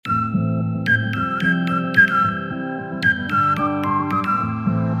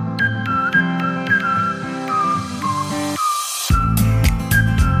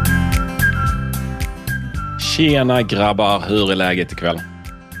Tjena grabbar, hur är läget ikväll?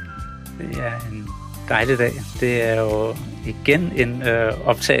 Det er en dejlig dag. Det er jo igen en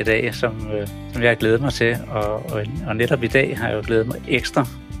optagedag, som jeg har glædet mig til. Og netop i dag har jeg jo glædet mig ekstra,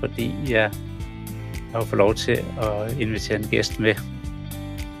 fordi jeg har fået lov til at invitere en gæst med.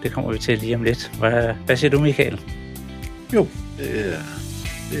 Det kommer vi til lige om lidt. Hvad siger du, Michael? Jo, det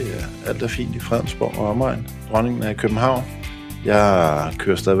er alt er fint i Fredensborg og omegn. Dronningen er i København. Jeg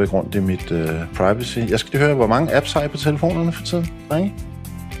kører stadigvæk rundt i mit privacy. Jeg skal lige høre, hvor mange apps har I på telefonerne for tiden? Nej?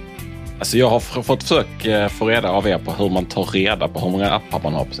 Alltså jag har fått försöka få reda av er på hur man tar reda på hur många appar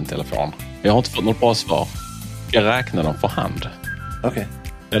man har på sin telefon. Jag har inte fått något bra svar. Jag räknar dem för hand. Okay.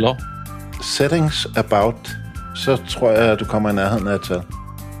 Eller? Settings about, så tror jeg, at du kommer i nærheden af et tal.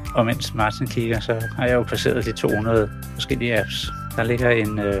 Og mens Martin kigger, så har jeg jo placeret de 200 forskellige apps. Der ligger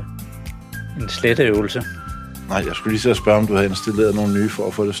en sletteøvelse. Nej, jeg skulle lige så spørge, om du har installeret nogle nye for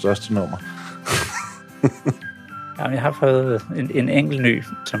at få det største nummer. Jamen, jeg har fået en enkelt ny,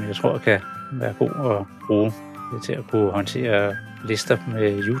 som jeg tror kan være god at bruge. Det er til at kunne håndtere lister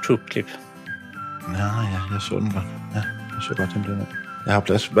med YouTube-klip. Ja, jeg så den godt. Ja, jeg så godt, den blev ned. Jeg har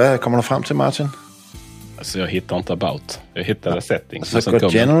plads. Hvad kommer der frem til, Martin? Alltså jag hittar inte about. Jag hittade settings. Så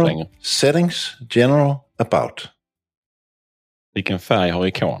går general, settings, general, about. Vilken färg har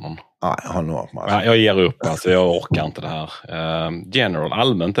ikonen? Nej, hold nu op, Martin. Ja, jag ger upp, alltså jag orkar inte det här. General,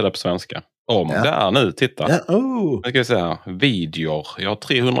 allmänt är det på svenska. Där nu, titta. Ja, Nu ska vi säga, videor. Jag har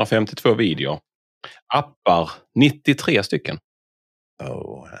 352 videor. Appar, 93 stycken.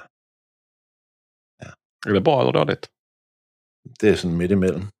 Ja. Är det bra eller dåligt? Det er sådan midt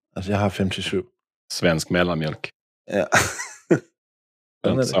imellem. Altså, jeg har 57. Svensk mellanmjölk. Ja.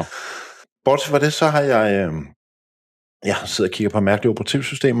 Så. Bortset fra det, så har jeg sidder og kigger på mærkelige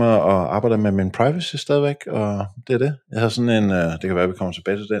operativsystemer og arbejder med min privacy stadigvæk, og det er det. Jeg har sådan en, det kan være, vi kommer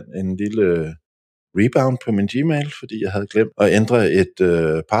tilbage til den, en lille rebound på min Gmail, fordi jeg havde glemt at ændre et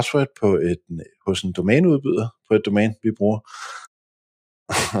password hos en domæneudbyder på et domæne, vi bruger.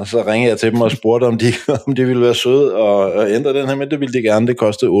 Og så ringede jeg til dem og spurgte, om de ville være søde og ændre den her, men det ville de gerne. Det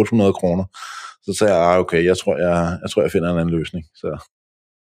kostede 800 kroner. Så sagde jeg, okay, jeg tror, jeg finder en anden løsning. Så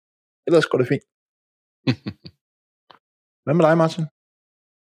ellers går det fint. Hvad med dig, Martin?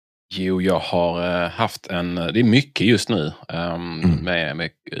 Jo, jag har haft det är mycket just nu med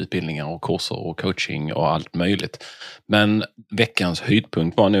utbildningar och kurser och coaching och allt möjligt. Men veckans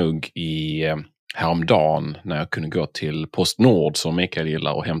höjdpunkt var nog häromdagen när jag kunde gå till PostNord som Mikael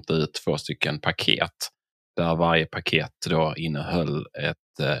gillar och hämta ut 2 stycken paket. Där varje paket då innehöll ett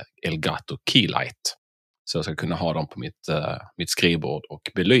Elgato Keylight. Så jag ska kunna ha dem på mitt skrivbord och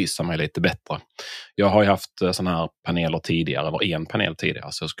belysa mig lite bättre. Jag har ju haft såna här paneler tidigare, eller en panel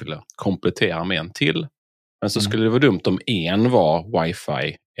tidigare, så jag skulle komplettera med en till. Men så skulle det vara dumt om en var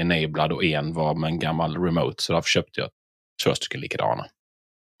wifi enabled och en var med en gammal remote. Så därför köpte jag 2 stycken likadana.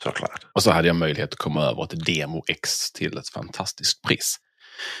 Såklart. Och så hade jag möjlighet att komma över ett Demo X till ett fantastiskt pris.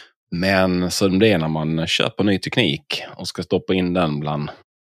 Men som det är när man köper ny teknik och ska stoppa in den bland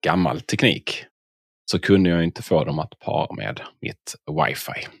gammal teknik, så kunde jag inte få dem att para med mitt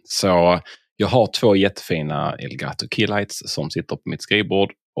wifi. Så jag har 2 jättefina Elgato Keylights som sitter på mitt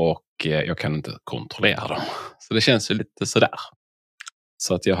skrivbord och jag kan inte kontrollera dem. Så det känns ju lite sådär.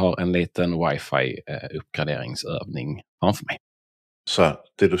 Så att jag har en liten wifi-uppgraderingsövning framför mig. Så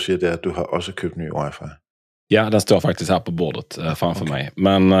det du siger, det er, at du har også købt ny wifi? Ja, den står faktiskt här på bordet framför mig.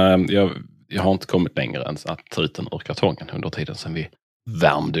 Men jag har inte kommit längre än att ta ut den ur kartongen under tiden som vi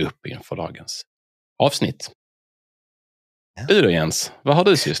värmde upp inför dagens avsnitt. Ja. Du då, Jens, vad har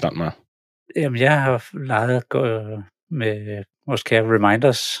du sysslat med? Jamen, jeg har leget med vores kære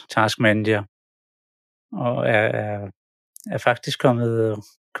Reminders Task Manager, og er faktisk kommet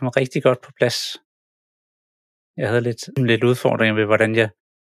rigtig godt på plads. Jeg havde lidt udfordringer ved, hvordan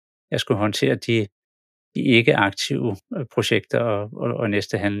jeg skulle håndtere de ikke-aktive projekter og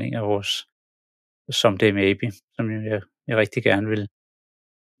næste handling af vores Someday Maybe, som jeg rigtig gerne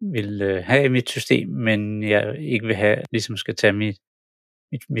vil have i mit system, men jeg ikke vil have, ligesom skal tage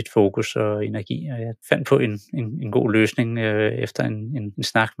mit fokus og energi. Og jeg fandt på en god løsning efter en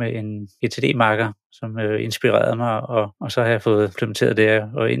snak med en GTD-marker, som inspirerede mig, og så har jeg fået implementeret det,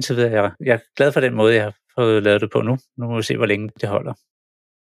 og indtil videre jeg er glad for den måde, jeg har fået lavet det på nu. Nu må vi se, hvor længe det holder.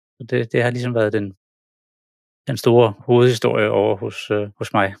 Så det har ligesom været den store hovedhistorie over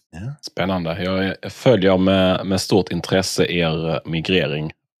hos mig. Ja. Spännande. Jag följer med stort intresse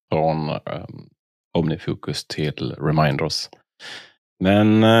migrering från OmniFocus till Reminders.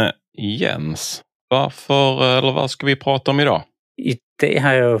 Men Jens, vad ska vi prata om idag? I dag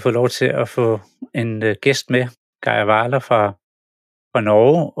har jeg jo fået lov til at få en gæst med, Geir Wahler fra fra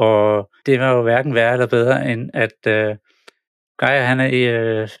Norge, og det var jo hverken værre eller bedre, end at Geir, han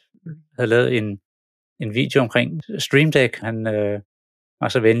havde lavet en video omkring Stream Deck. Han var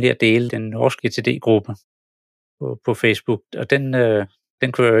så venlig at dele den norske GTD-gruppe på Facebook, og den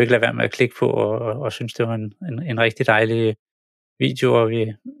kunne jeg jo ikke lade være med at klikke på, og synes, det var en rigtig dejlig video, og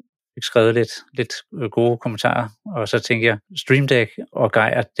vi fik skrevet lidt gode kommentarer, og så tænkte jeg, Stream Deck og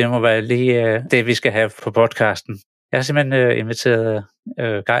Geir, det må være lige det, vi skal have på podcasten. Jeg har simpelthen inviteret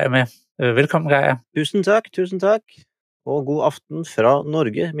Geir med. Velkommen, Geir. Tusen takk, og god aften fra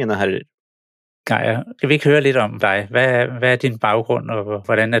Norge, mine herrer. Geir, skal vi ikke høre lidt om dig? Hvad er din baggrund, og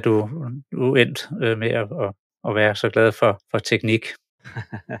hvordan er du endt med at være så glad for teknik?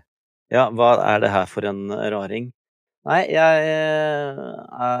 Ja, hva det her for en raring? Nei, jeg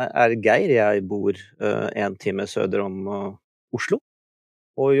Geir. Jeg bor 1 time søder om Oslo,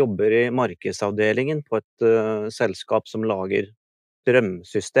 og jobber i markedsavdelingen på et selskap som lager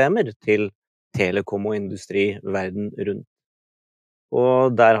strømsystemer til telekom og industri verden rundt.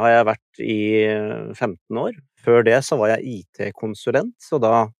 Og der har jeg vært i 15 år. Før det så var jeg IT-konsulent, så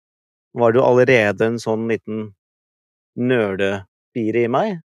da var det jo allerede en sånn liten nerdespire i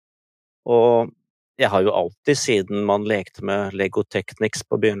meg. Og jeg har jo alltid, siden man lekte med Lego Technics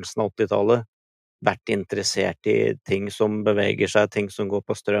på begynnelsen av 80-tallet, vært interessert i ting som beveger seg, ting som går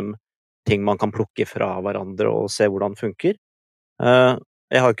på strøm, ting man kan plukke fra hverandre og se hvordan det funker.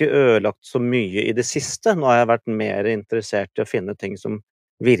 Jeg har ikke ødelagt så mye i det siste. Nå har jeg vært mer interessert i å finne ting som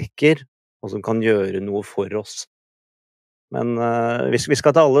virker, og som kan gjøre noe for oss. Men vi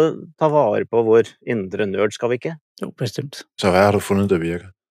skal alle ta vare på vår indre nørd, skal vi ikke? Jo, bestemt. Så hvad har du fundet, der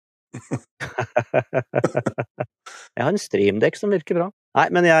virker? Jeg har en Stream Deck som virker bra.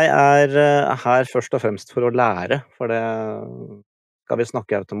 Nei, men jeg her først og fremst for å lære, for det skal vi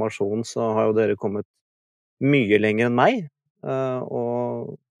snakke automasjon, så har jo dere kommet mye lenger enn meg.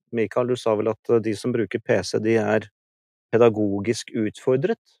 Og Mikael, du sa vel at de som bruker PC, de pedagogisk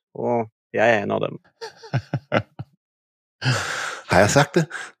utfordret, og jeg en av dem. Har jeg sagt det?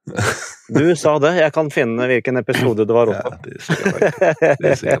 Du sa det. Jeg kan finne hvilken episode det var oppe. Ja, det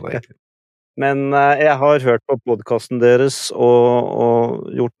er sikkert rigtigt. Men jeg har hørt på podcasten deres og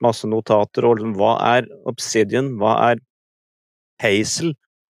gjort masse notater, og hva Obsidian, hva Hazel,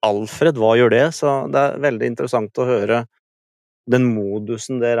 Alfred, hva gjør det? Så det veldig interessant å høre den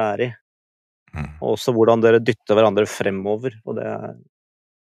modusen dere i, og også hvordan dere dytter hverandre fremover, og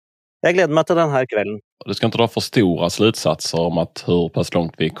jag gleder mig till den här kvällen. Du ska inte dra för stora slutsatser om att hur pass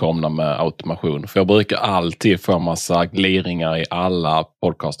långt vi kommer med automation. För jag brukar alltid få massa gliringar i alla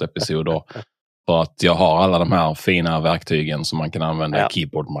podcastepisoder. För att jag har alla de här fina verktygen som man kan använda. Ja.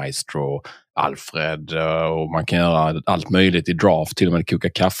 Keyboard Maestro, Alfred, och man kan göra allt möjligt i draft, till och med koka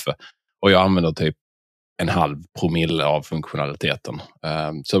kaffe. Och jag använder typ 0,5 promille av funktionaliteten.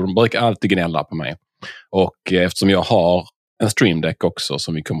 Så de brukar alltid gnälla på mig. Och eftersom jag har en Stream Deck också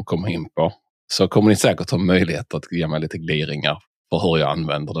som vi kommer komma in på, så kommer ni säkert ha möjlighet att ge mig lite gliringar för hur jag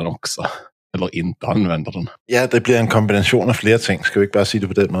använder den också. Eller inte använder den. Ja, det bliver en kombination af flere ting. Skal vi ikke bare sige det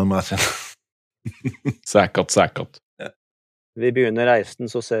på den måde, Martin? Säkert. Ja. Vi begynner reisen,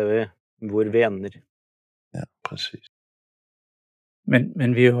 så ser vi hvor vi ender. Ja, præcis.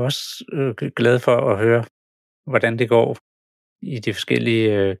 Men vi er jo også glade for at høre, hvordan det går i de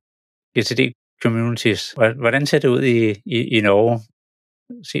forskellige GTD-communities. Hvordan ser det ud i Norge,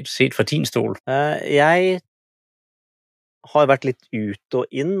 set fra din stol? Jeg har vært litt ut og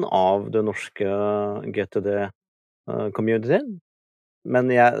inn av det norske GTD-communityen,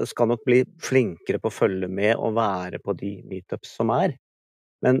 men jeg skal nok bli flinkere på å følge med og være på de meetups som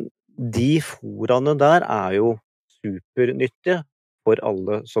Men de foraene der jo supernyttige for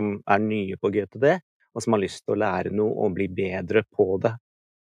alle som nye på GTD, og som har lyst til å lære noe og bli bedre på det.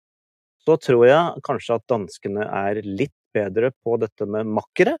 Så tror jeg kanskje at danskene litt bedre på dette med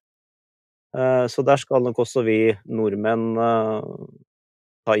makkere. Så der skal nok også vi nordmenn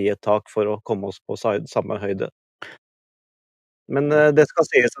ta i et tak for å komme oss på samme høyde. Men det skal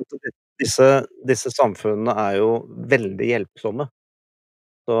sies at disse samfunnene jo veldig hjelpsomme.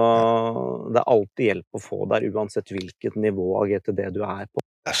 Så det alltid hjelp å få der, uansett hvilket nivå av GTD du på.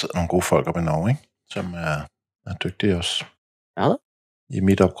 Der sidder nogle gode folk oppe i Norge, ikke? Som dygtige også. Ja da. I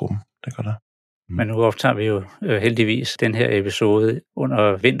meetup-gruppen, det gør der. Men nu optager vi jo heldigvis den her episode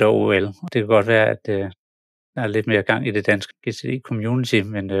under vinter-OL. Det kan godt være, at der lidt mere gang i det danske GTD-community,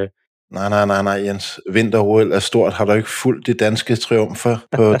 men... Nej, Jens. Vinter-OL stort. Har du ikke fulgt de danske triumfer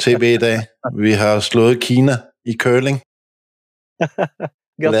på tv i dag? Vi har slået Kina i curling.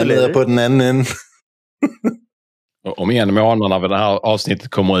 Landet på den anden ende. Om en månad när det här avsnittet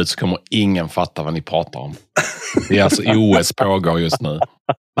kommer ut så kommer ingen fatta vad ni pratar om. Det är alltså OS pågår just nu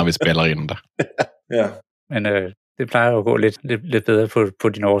när vi spelar in det. Ja. Men det plejer at gå lidt bedre på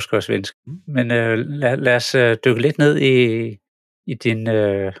din norsk og svensk. Men lad os dykke lidt ned i din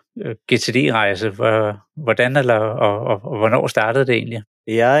GTD-rejse. Hvordan og hvornår startede det egentlig?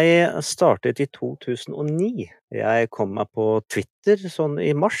 Jeg startet i 2009. Jeg kom meg på Twitter sånn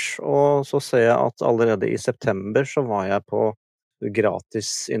i mars, og så ser jeg at allerede i september så var jeg på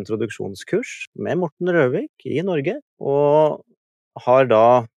gratis introduksjonskurs med Morten Røvik i Norge, og har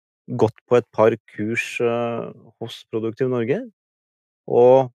da gått på et par kurs hos Produktiv Norge,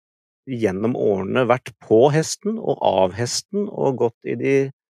 og gjennom årene vært på hesten og av hesten, og gått i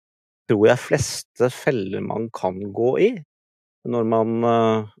de, tror jeg, fleste feller man kan gå i når man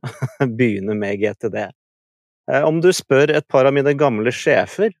begynner med GTD. Om du spør et par av mine gamle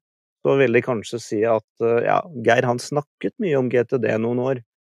sjefer, så vil de kanskje si at ja, Geir han snakket mye om GTD noen år,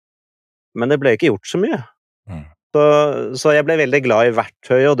 men det ble ikke gjort så mye. Så jeg ble veldig glad i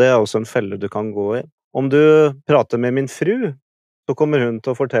verktøy, og det er også en felle du kan gå i. Om du prater med min fru, så kommer hun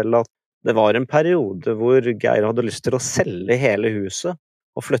til å fortelle at det var en periode hvor Geir hadde lyst til å selge hele huset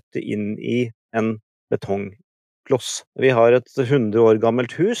og flytte inn i en betongkloss. Vi har et 100 år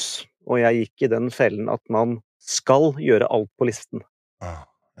gammelt hus, og jeg gikk i den fellen at man skal gjøre alt på listen.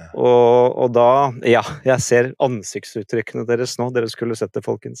 Og da, ja, jeg ser ansiktsuttrykkene deres nå, dere skulle sett det,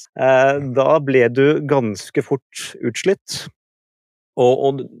 folkens. Da ble du ganske fort utslitt,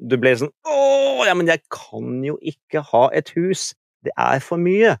 og du ble sånn, ja, men jeg kan jo ikke ha et hus, det er for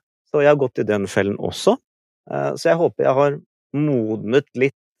mye. Så jeg har gått i den fellen også. Så jeg håper jeg har modnet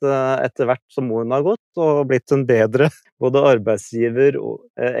litt etter hvert som årene har gått, og blitt en bedre både arbeidsgiver,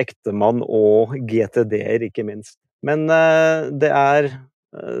 ektemann og GTD-er, ikke minst. Men det er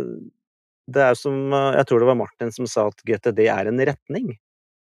som, jeg tror det var Martin som sa at GTD er en retning,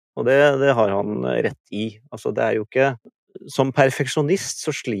 og det har han rett i. Altså det er jo ikke, som perfeksjonist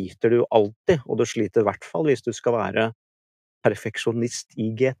så sliter du jo alltid, og du sliter i hvert fall hvis du skal være perfeksjonist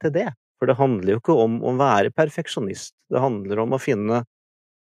i GTD. For det handler jo ikke om å være perfeksjonist, det handler om å finne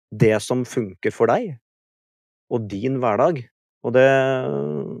det som funker for deg, og din hverdag, og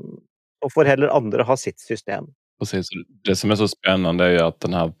for heller andre ha sitt system. Precis, det som är så spännande är ju att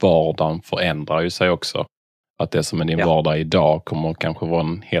den här vardagen förändrar ju sig också. Att det som är din vardag idag kommer kanske vara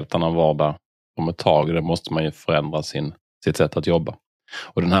en helt annan vardag om ett tag. Det måste man ju förändra sitt sätt att jobba.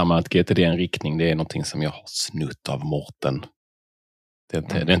 Och den här med att GTD är en riktning, det är någonting som jag har snutt av Morten.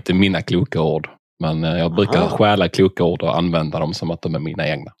 Det är inte mina kloka ord, men jag brukar stjäla kloka ord och använda dem som att de är mina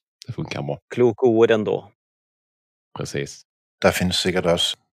egna. Det funkar bra. Kloke ord ändå. Precis. Der findes sikkert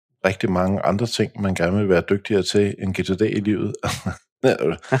også rigtig mange andre ting, man gerne vil være dygtigere til end GTD i livet.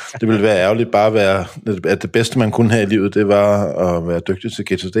 Det ville være ærgerligt bare at være, at det bedste man kunne have i livet, det var at være dygtig til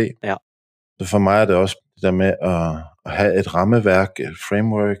GTD. Ja. Så for mig er det også det der med at have et rammeværk, et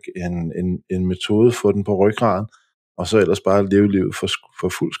framework, en metode, få den på ryggraden, og så ellers bare leve livet for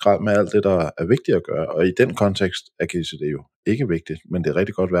fuld skrald med alt det, der er vigtigt at gøre. Og i den kontekst er GTD jo ikke vigtigt, men det er et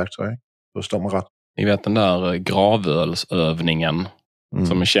rigtig godt værktøj, ikke? Du står mig ret. Ni vet den där gravölsövningen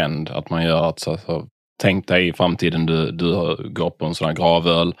som är känd, att man gör att så, tänk dig i framtiden du går på en sån här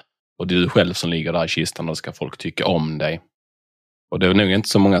gravöl och det är du själv som ligger där i kistan och ska folk tycka om dig. Och det är nog inte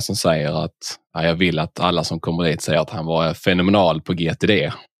så många som säger att jag vill att alla som kommer dit säger att han var fenomenal på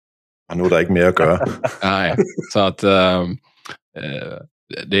GTD. Og nu er der ikke mere at gøre. Nej, så att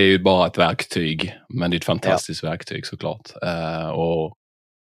det är ju bara ett verktyg, men det är ett fantastiskt verktyg såklart. Och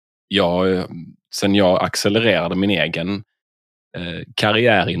sen jag accelererade min egen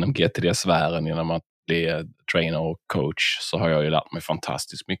karriär inom GTD-sfären genom att bli trainer och coach, så har jag ju lärt mig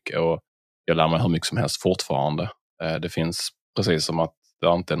fantastiskt mycket, och jag lär mig hur mycket som helst fortfarande. Det finns precis som att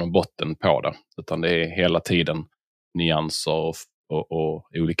det inte är någon botten på det, utan det är hela tiden nyanser och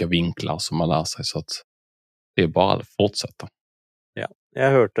olika vinklar som man lär sig, så att det är bara att fortsätta. Ja,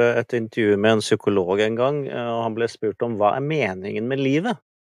 jeg hørte et intervju med en psykolog en gang, og han ble spurt om hva er meningen med livet?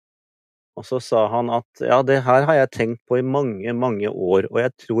 Og så sa han at ja, det her har jeg tenkt på i mange, mange år, og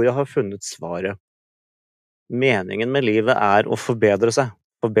jeg tror jeg har funnet svaret. Meningen med livet er å forbedre seg.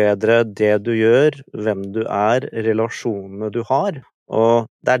 Forbedre det du gjør, hvem du er, relasjonene du har, og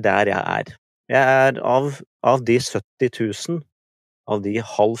det er der jeg er. Jeg er av de 70 000, av de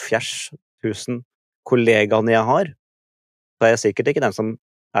 70 000 kollegaene jeg har, så er jeg sikkert ikke den som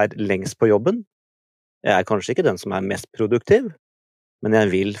er lengst på jobben. Jeg er kanskje ikke den som er mest produktiv, men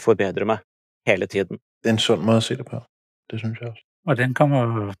jeg vil forbedre meg hele tiden. Det er en sund måde at se det på. Det synes jeg også. Hvordan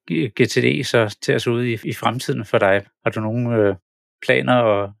kommer GTD så til at se ud i fremtiden for dig? Har du nogle planer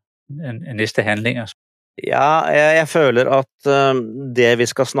og næste handlinger? Ja, jeg føler at det vi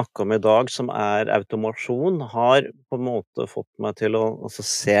skal snakke om i dag, som automasjon, har på en måte fått meg til å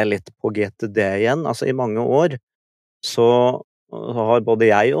se litt på GTD igjen. Altså, i mange år så har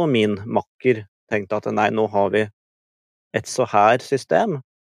både jeg og min makker tenkt at nei, nå har vi et så her system.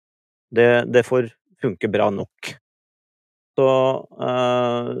 Det får funke bra nok. Så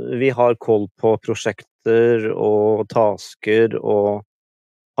vi har koll på prosjekter og tasker og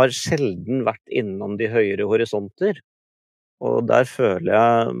har sjelden vært innom de høyere horisonter. Og der føler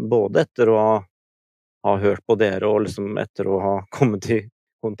jeg, både etter å ha hørt på dere og liksom etter å ha kommet i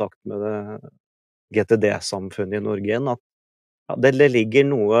kontakt med det GTD-samfunnet i Norge igjen, at ja, det ligger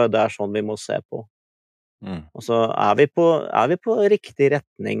noe der sånn vi må se på. Og så vi på riktig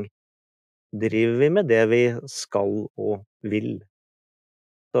retning? Driver vi med det vi skal og vil?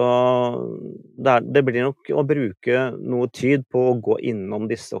 Så det blir nok å bruke noe tid på å gå innom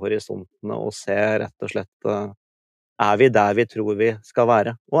disse horisontene og se rett og slett, vi der vi tror vi skal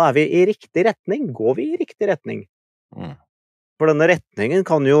være? Og vi i riktig retning? Går vi i riktig retning? For denne retningen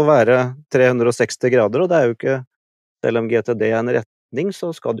kan jo være 360 grader, og det jo ikke, selv om GTD en retning,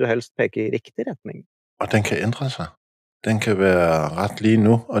 så skal du helst peke i riktig retning. Og den kan ændre sig. Den kan være ret lige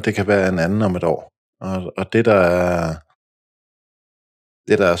nu, og det kan være en anden om et år. Og det der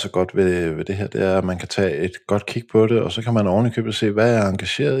så godt ved det her, det at man kan tage et godt kig på det, og så kan man ovenikøbet se, hvad jeg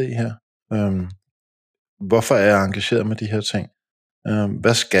engageret i her? Hvorfor jeg engageret med de her ting?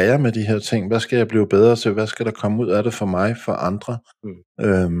 Hvad skal jeg med de her ting? Hvad skal jeg blive bedre til? Hvad skal der komme ud af det for mig, for andre?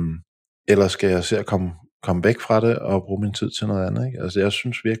 Eller skal jeg se at komme væk fra det og bruge min tid til noget andet? Ikke? Altså, jeg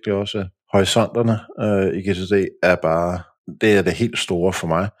synes virkelig også, at horisonterne i GTD bare, det det helt store for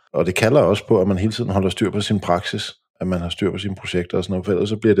mig. Og det kalder også på, at man hele tiden holder styr på sin praksis, at man har styr på sine projekter og sådan noget, for ellers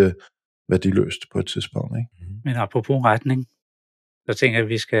så bliver det værdiløst på et tidspunkt. Ikke? Men apropos retning, så tænker jeg, at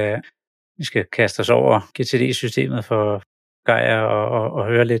vi skal kaste os over GTD-systemet for Geir og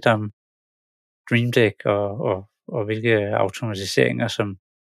høre lidt om Stream Deck og hvilke automatiseringer, som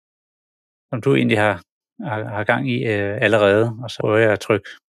du egentlig har gang i allerede. Og så prøver jeg at trykke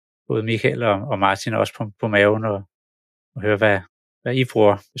både Michael og Martin også på maven og høre, hvad I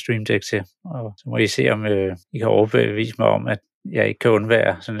bruger Stream Deck til. Og så må I se, om I kan overbevise mig om, at jeg ikke kan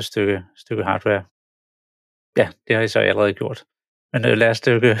undvære sådan et stykke hardware. Ja, det har I så allerede gjort. Men lad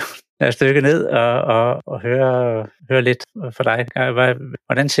os dykke ned og høre lidt fra dig.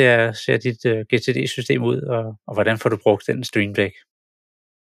 Hvordan ser dit GTD-system ud, og hvordan får du brugt den Stream Deck?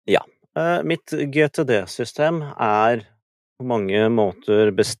 Ja, mitt GTD-system på mange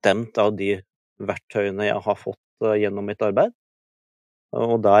måter bestemt av de verktøyene jeg har fått gjennom mitt arbeid.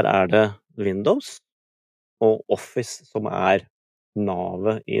 Og der det Windows og Office som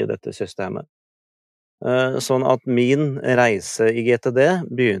navet i dette systemet. Sånn at min reise i GTD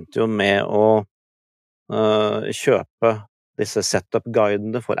begynte jo med å kjøpe disse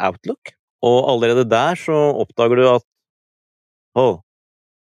setup-guidene for Outlook. Og allerede der så oppdager du at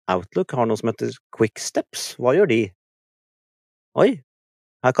Outlook har noe som heter Quick Steps. Hva gjør de? Oi,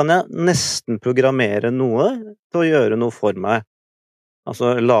 her kan jeg nesten programmere noe til å gjøre noe for meg.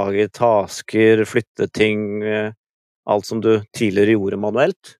 Altså lage tasker, flytte ting, alt som du tidligere gjorde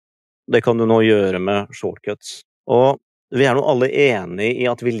manuelt. Det kan du nå gjøre med shortcuts. Og vi nå alle enige i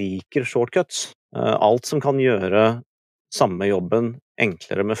at vi liker shortcuts. Alt som kan gjøre samme jobben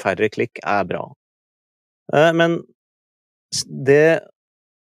enklere med færre klikk bra. Men det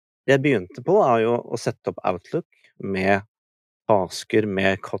jeg begynte på jo å sette opp Outlook med tasker,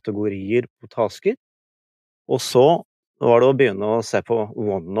 med kategorier på tasker. Og så var det å begynne å se på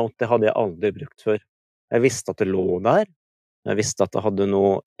OneNote. Det hadde jeg aldri brukt før. Jeg visste at det lå der. Jeg visste at det hadde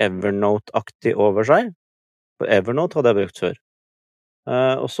noe Evernote-aktig over seg. For Evernote hadde jeg brukt før.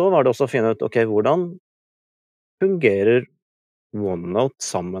 Og så var det også å finne ut, hvordan fungerer OneNote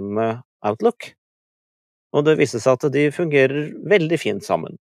sammen med Outlook? Og det viste seg at de fungerer veldig fint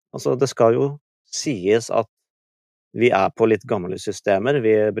sammen. Altså, det skal jo sies at vi på litt gamle systemer.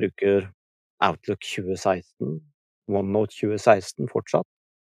 Vi bruker Outlook 2016, OneNote 2016 fortsatt.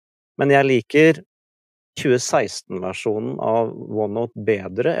 Men jeg liker 2016-versjonen av OneNote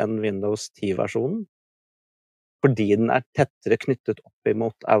bedre enn Windows 10-versjonen, fordi den tettere knyttet opp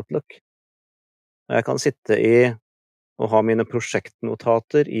imot Outlook. Jeg kan sitte og ha mine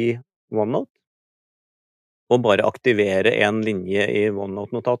prosjektnotater i OneNote, og bare aktivere en linje i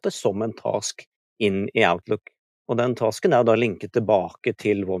OneNote-notatet som en task inn i Outlook. Og den tasken da linket tilbake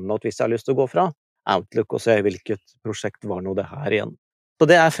til OneNote hvis jeg har lyst til å gå fra Outlook og se hvilket prosjekt var nå det her igjen. Så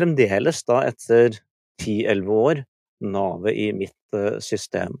det fremdeles da etter 10-11 år navet i mitt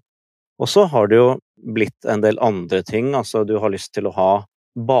system. Og så har det jo blitt en del andre ting, altså du har lyst til å ha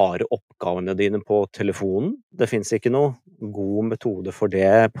bare oppgavene dine på telefonen. Det finnes ikke noe god metode for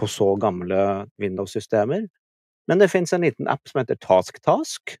det på så gamle Windows-systemer. Men det finnes en liten app som heter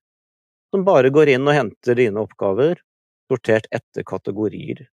TaskTask, som bare går inn og henter dine oppgaver, sortert etter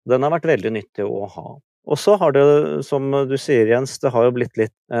kategorier. Den har vært veldig nyttig å ha. Og så har det, som du sier Jens, det har jo blitt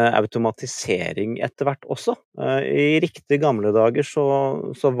litt automatisering etter hvert også. I riktig gamle dager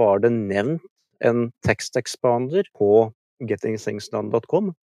så var det nevnt en tekstexpander på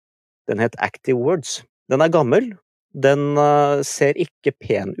gettingthingsdone.com. Den het ActiveWords. Den gammel, den ser ikke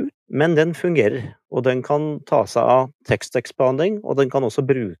pen ut, men den fungerer, og den kan ta seg av tekstexpanding, og den kan også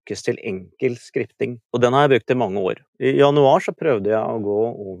brukes til enkel skrifting. Og den har jeg brukt i mange år. I januar så prøvde jeg å gå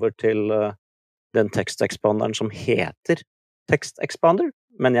over til den tekstexpanderen som heter TextExpander,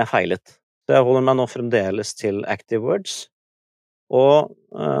 men jeg feilet. Så jeg holder meg nå fremdeles til ActiveWords. Og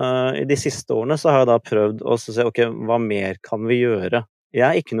i de siste årene så har jeg da prøvd å se, ok, hva mer kan vi gjøre? Jeg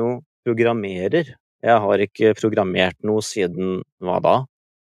er ikke noe programmerer. Jeg har ikke programmert noe siden, hva da?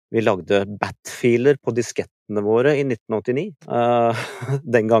 Vi lagde BAT-filer på diskettene våre i 1989.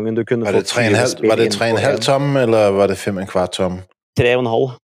 Den gangen du kunne få 20 spill. Var det 3,5 tom, eller var det 5,25 tom?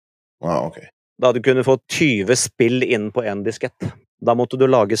 3,5. Ok. Da du kunne få 20 spill inn på en diskett. Da måtte du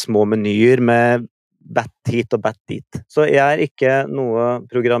lage små menyer med bat hit og bat dit. Så jeg er ikke noe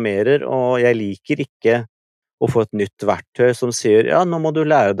programmerer, og jeg liker ikke å få et nytt verktøy som sier, ja, nå må du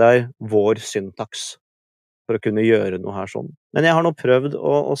lære deg vår syntaks for å kunne gjøre noe her sånn. Men jeg har nå prøvd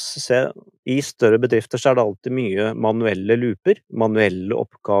å se, i større bedrifter så det alltid mye manuelle looper, manuelle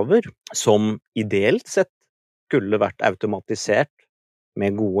oppgaver, som ideelt sett skulle vært automatisert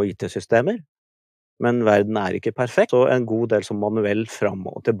med gode IT-systemer. Men verden er ikke perfekt, så en god del som manuell fram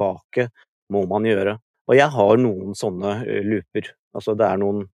og tilbake må man gjøre. Og jeg har noen sånne looper. Altså det er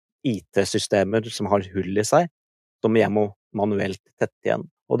noen IT-systemer som har hull i seg, som jeg må manuelt tette igjen.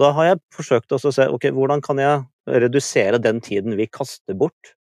 Og da har jeg forsøkt også å se, ok, hvordan kan jeg redusere den tiden vi kaster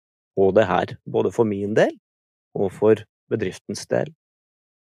bort på det her, både for min del og for bedriftens del.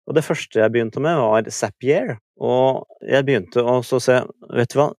 Og det første jeg begynte med var Zapier, og jeg begynte også å se,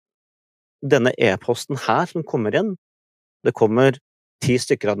 vet du hva, denne e-posten her som kommer inn, det kommer 10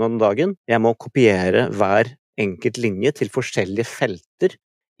 stykker av den dagen, jeg må kopiere hver enkelt linje til forskjellige felter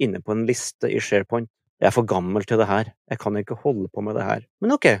inne på en liste i SharePoint. Jeg er for gammel til det her, jeg kan ikke holde på med det her.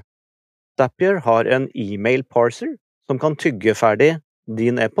 Men ok, Zapier har en e-mail parser som kan tygge ferdig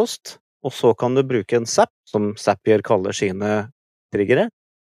din e-post, og så kan du bruke en Zap, som Zapier kaller sine triggere,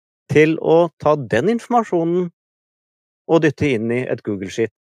 til å ta den informasjonen og dytte inn i et Google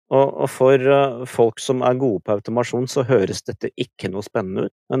Sheet. Og for folk som er gode på automasjon, så høres dette ikke noe spennende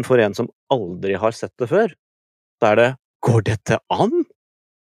ut. Men for en som aldri har sett det før, så det, går dette an?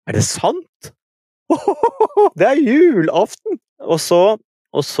 Er det sant? Det er julaften! Og så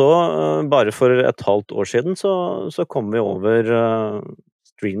bare for et halvt år siden, så kom vi over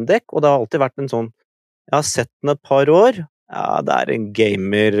Stream Deck, og det har alltid vært en sånn, jeg har sett den et par år, ja, det er en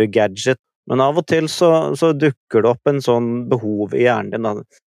gamer-gadget, men av og til så dukker det opp en sånn behov i hjernen din, da.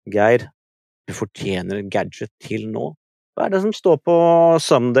 Geir, du fortjener en gadget til nå. Hva er det som står på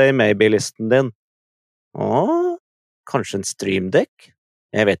Someday Maybe-listen din? Kanskje en Stream Deck?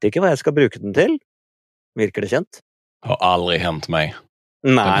 Jeg vet ikke hva jeg skal bruke den til. Virker det kjent? Har aldri hendt meg.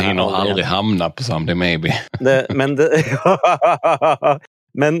 Nei, den hinner aldri hamna på Someday Maybe.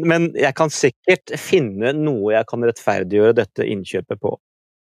 Men jeg kan sikkert finne noe jeg kan rettferdiggjøre dette innkjøpet på.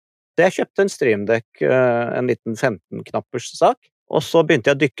 Så jeg kjøpte en Stream Deck, en liten 15-knappers sak, og så begynte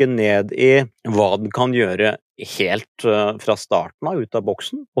jeg å dykke ned i hva den kan gjøre helt fra starten av, ut av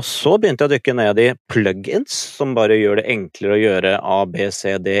boksen. Og så begynte jeg å dykke ned i plugins, som bare gjør det enklere å gjøre A, B,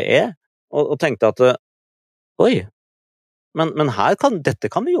 C, D, E. Og tenkte at, oi, men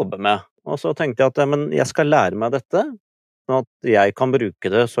dette kan vi jobbe med. Og så tenkte jeg at men jeg skal lære meg dette, sånn at jeg kan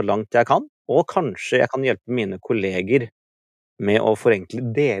bruke det så langt jeg kan. Og kanskje jeg kan hjelpe mine kolleger med å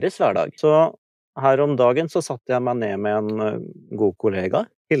forenkle deres hverdag. Så her om dagen så satte jeg meg ned med en god kollega,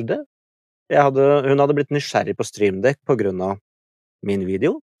 Hilde. Hun hadde blitt nysgjerrig på Stream Deck på grunn av min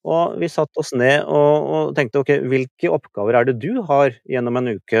video, og vi satt oss ned og tenkte, ok, hvilke oppgaver er det du har gjennom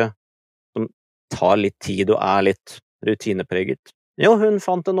en uke som tar litt tid og er litt rutinepreget? Jo, hun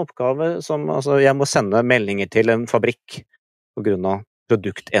fant en oppgave som, jeg må sende meldinger til en fabrikk på grunn av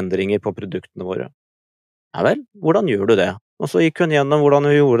produktendringer på produktene våre. Ja vel, hvordan gjør du det? Og så gikk hun gjennom hvordan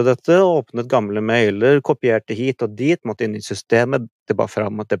hun gjorde dette, åpnet gamle mailer, kopierte hit og dit, måtte inn i systemet,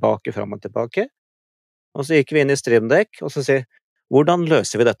 fram og tilbake. Og så gikk vi inn i Stream Deck, og så sier, hvordan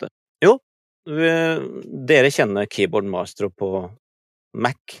løser vi dette? Jo, dere kjenner Keyboard Master på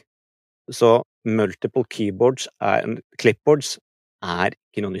Mac, så multiple clipboards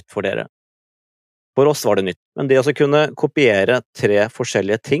ikke noe nytt for dere. For oss var det nytt. Men det å kunne kopiere 3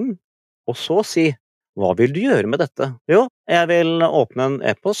 forskjellige ting, og så si, hva vil du gjøre med dette? Jo, jeg vil åpne en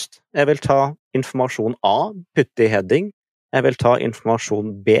e-post, jeg vil ta informasjon A, putte i heading, jeg vil ta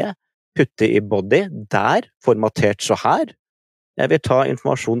informasjon B, putte i body, der, formatert så her, jeg vil ta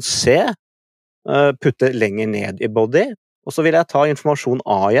informasjon C, putte lenger ned i body, og så vil jeg ta informasjon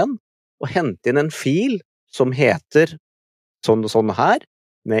A igjen, og hente inn en fil som heter sånn her,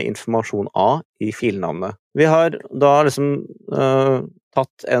 med informasjon A i filnavnet. Vi har da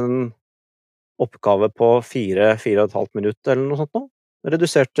tatt en oppgave på 4,5 minutter eller noe sånt nå,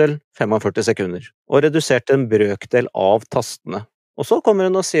 redusert til 45 sekunder, og redusert en brøkdel av tastene. Og så kommer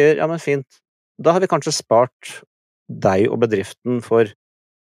hun og sier, ja, men fint, da har vi kanskje spart deg og bedriften for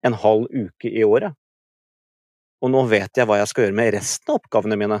en halv uke i året. Og nå vet jeg hva jeg skal gjøre med resten av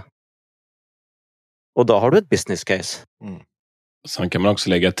oppgavene mine. Och då har du ett business case. Sen kan man också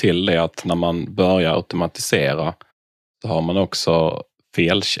lägga till det att när man börjar automatisera så har man också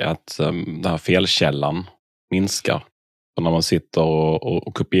den här felkällan minskar. Och när man sitter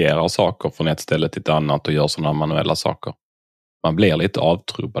och kopierar saker från ett ställe till ett annat och gör sådana manuella saker. Man blir lite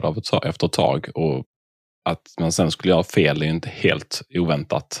avtrubbad efter ett tag, och att man sen skulle göra fel är inte helt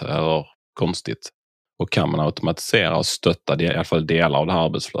oväntat eller konstigt. Och kan man automatisera och stötta i alla fall delar av det här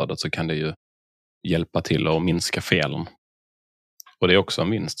arbetsflödet, så kan det ju hjälpa till att minska felen. Och det är också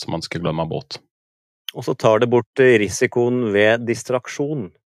en vinst som man ska glömma bort. Och så tar det bort risken ved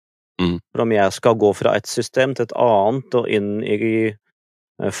distraktion. For om jeg skal gå fra et system til et annet og inn i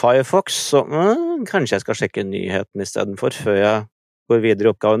Firefox, så kanskje jeg skal sjekke nyheten i stedet for før jeg går videre i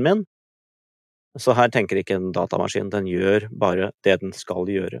oppgaven min. Så her tenker ikke en datamaskin, den gjør bare det den skal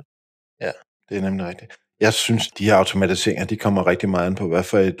gjøre. Ja, det er nemlig rigtigt. Jeg synes, de her automatiseringer, de kommer rigtig meget an på, hvad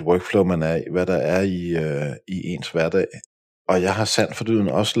for et workflow man er i, hvad der er i ens hverdag. Og jeg har sandt for dyden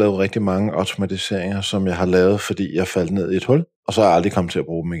også lavet rigtig mange automatiseringer, som jeg har lavet, fordi jeg faldt ned i et hul, og så har jeg aldrig kommet til at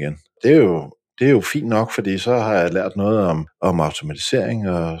bruge dem igen. Det er jo fint nok, fordi så har jeg lært noget om automatisering,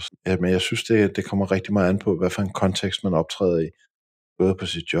 og men jeg synes, det kommer rigtig meget an på, hvad for en kontekst man optræder i, både på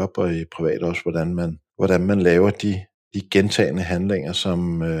sit job og i privat også, hvordan man laver de gentagende handlinger,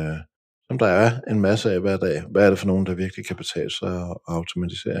 som der er en masse af hver dag. Hvad er det for nogen, der virkelig kan betale sig at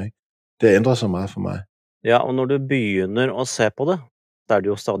automatisere, ikke? Det ændrer sig meget for mig. Ja, og når du begynner å se på det, så er det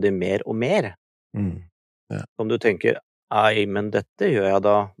jo stadig mer og mer. Ja. Som du tenker, men dette gjør jeg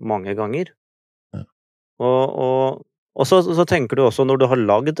da mange ganger. Ja. Og så tenker du også, når du har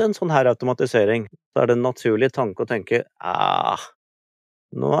laget en sånn her automatisering, så er det en naturlig tanke å tenke,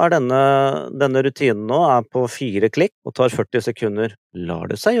 nå er denne rutinen nå er på 4 klikk og tar 40 sekunder. Lar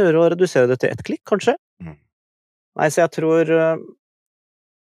det seg gjøre å redusere det til 1 klikk, kanskje? Nei, så jeg tror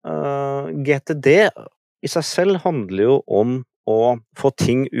GTD i seg selv handler jo om å få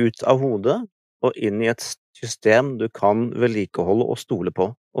ting ut av hodet og inn i et system du kan vedlikeholde og stole på.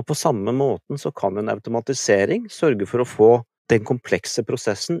 Og på samme måten så kan en automatisering sørge for å få den komplekse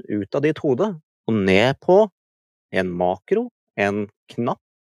prosessen ut av ditt hode og ned på en makro, en knapp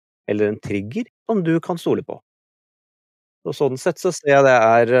eller en trigger som du kan stole på. Så sånn sett så ser jeg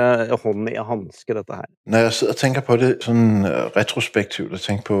det er hånd i handske, dette her. Når jeg sidder og tænker på det sådan retrospektivt og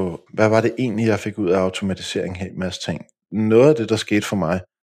tænker på, hvad var det egentlig, jeg fik ud af automatisering, en hel masse ting. Noget af det, der skete for mig,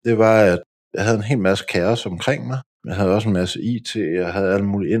 det var, at jeg havde en hel masse kaos omkring mig. Jeg havde også en masse IT, jeg havde alle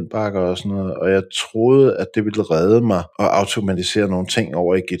mulige indbakker og sådan noget, og jeg troede, at det ville redde mig at automatisere nogle ting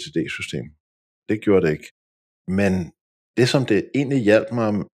over i GTD-systemet. Det gjorde det ikke. Men det, som det egentlig hjalp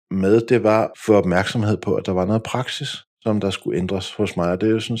mig med, det var at få opmærksomhed på, at der var noget praksis, som der skulle ændres hos mig. Og det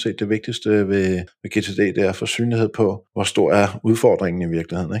er jo sådan set det vigtigste ved GTD, det er at få synlighed på, hvor stor er udfordringen i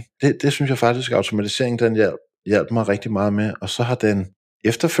virkeligheden, ikke? Det synes jeg faktisk, at automatiseringen den hjalp mig rigtig meget med, og så har den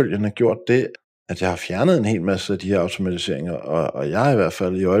efterfølgende gjort det, at jeg har fjernet en hel masse af de her automatiseringer, og jeg i hvert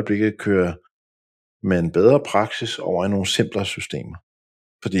fald i øjeblikket kører med en bedre praksis over i nogle simplere systemer.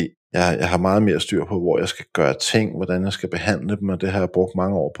 Fordi jeg har meget mere styr på, hvor jeg skal gøre ting, hvordan jeg skal behandle dem, og det har jeg brugt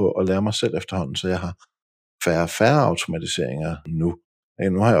mange år på at lære mig selv efterhånden, så jeg har færre automatiseringer nu.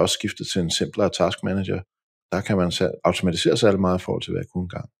 Nu har jeg også skiftet til en simplere task manager. Der kan man automatisere sig alt meget i forhold til, hvad jeg kunne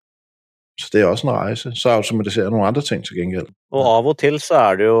engang. Så det er også en rejse. Så automatiserer jeg nogle andre ting til gengæld. Og av og til så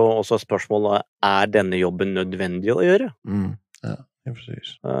er det jo også spørsmålet, er denne jobben nødvendig å gjøre? Ja, det er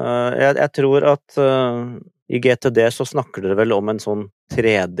præcis. Jeg tror at i GTD så snakker dere vel om en sånn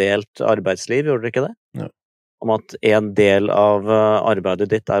tredelt arbeidsliv, gjør dere ikke det? Ja. Om at en del av arbeidet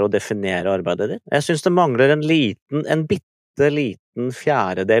ditt er å definere arbeidet ditt. Jeg synes det mangler en bitte liten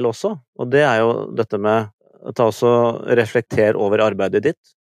fjerdedel også, og det er jo dette med å ta og reflektere over arbeidet ditt.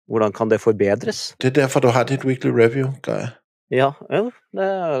 Hvordan kan det forbedres? Det er derfor, du har dit weekly review, Guy. Ja, det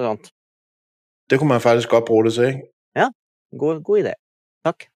er sant. Det kunne man faktisk godt bruge det til, ikke? Ja, god idé.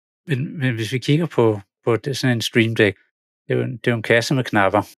 Takk. Men hvis vi kigger på det, sådan en Stream Deck, det er jo en kasse med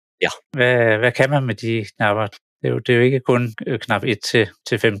knapper. Ja. Hvad kan man med de knapper? Det er jo ikke kun knap 1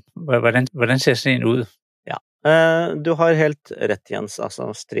 til 5. Hvordan ser sådan en ud? Ja, du har helt rett, Jens.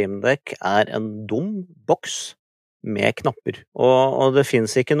 Altså, Stream Deck er en dum boks med knapper, og det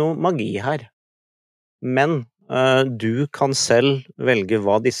finnes ikke noe magi her. Men du kan selv velge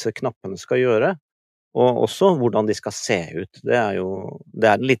hva disse knappene skal gjøre, og også hvordan de skal se ut. Det er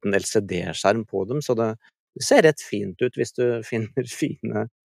en liten LCD-skjerm på dem, så det ser rett fint ut hvis du finner fine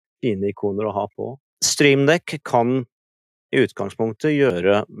ikoner å ha på. Stream Deck kan i utgangspunktet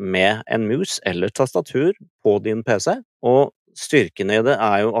gjøre med en mus eller tastatur på din PC, og styrken i det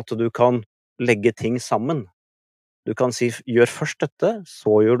er jo at du kan legge ting sammen. Du kan si, gjør først dette,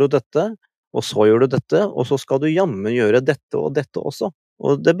 så gjør du dette, og så gjør du dette, og så skal du jammen gjøre dette og dette også.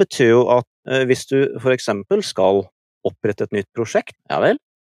 Og det betyr jo at hvis du for eksempel skal opprette et nytt prosjekt, ja vel,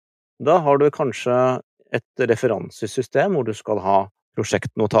 da har du kanskje et referansesystem hvor du skal ha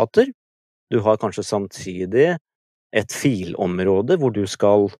prosjektnotater. Du har kanskje samtidig et filområde hvor du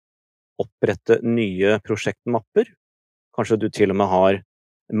skal opprette nye prosjektmapper. Kanskje du til og med har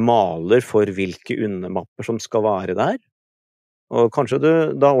maler for hvilke undermapper som skal være der. Og kanskje du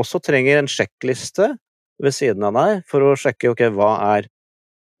da også trenger en sjekkliste ved siden av deg for å sjekke, ok, hva er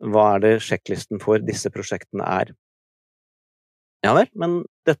det sjekklisten for disse prosjektene er. Ja vel, men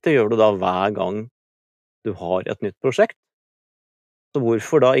dette gjør du da hver gang du har et nytt prosjekt. Så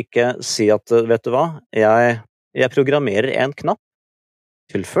hvorfor da ikke si at, vet du hva, jeg programmerer en knapp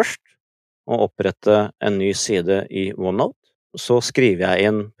til først å opprette en ny side i OneNote, så skriver jeg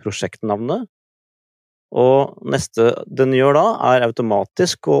inn prosjektnavnet, og neste den gjør da er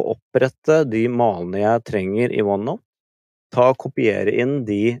automatisk å opprette de malene jeg trenger i OneNote, kopiere inn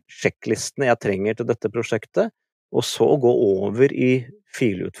de sjekklistene jeg trenger til dette prosjektet, og så gå over i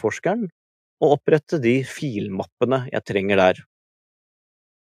filutforskeren og opprette de filmappene jeg trenger der.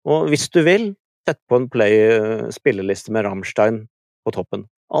 Og hvis du vil, sett på en spilleliste med Rammstein på toppen.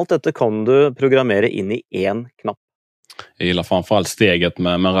 Allt detta kan du programmera in i en knapp. Jag gillar framförallt steget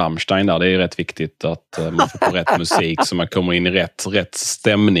med Rammstein där. Det är rätt viktigt att man får på rätt musik så man kommer in i rätt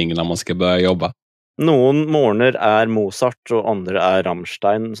stämning när man ska börja jobba. Noen morgener er Mozart og andre er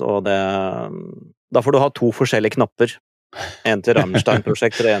Rammstein, så da får du ha 2 forskjellige knapper. En til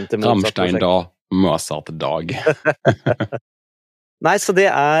Rammstein-prosjekter og en til Mozart-prosjekter. Rammstein-dag, Mozart-dag. Nei, så det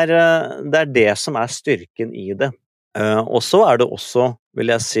er det som er styrken i det. Og så er det også,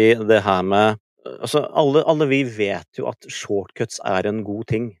 vil jeg si, det her med altså alle vi vet jo at shortcuts er en god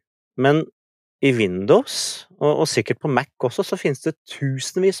ting, men i Windows, og sikkert på Mac også, så finnes det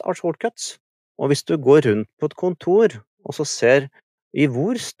tusenvis av shortcuts. Og hvis du går rundt på et kontor, og så ser i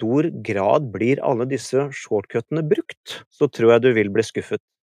hvor stor grad blir alle disse shortcuttene brukt, så tror jeg du vil bli skuffet.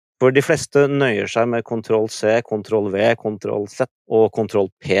 For de fleste nøyer seg med Ctrl-C, Ctrl-V, Ctrl-Z og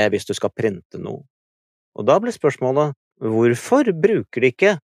Ctrl-P hvis du skal printe noe. Og da blir spørsmålet, hvorfor bruker de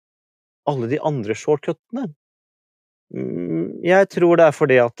ikke alle de andre shortcuttene? Jeg tror det er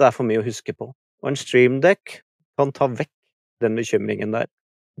fordi at det er for mye å huske på. Og en Stream Deck kan ta vekk den bekymringen der.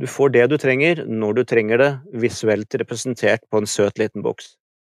 Du får det du trenger, når du trenger det, visuellt representert på en söt liten box.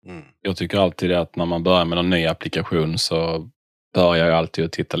 Jag tycker alltid att när man börjar med en ny applikation så börjar jag alltid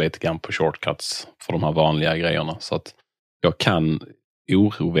att titta lite grann på shortcuts för de här vanliga grejerna. Så att jag kan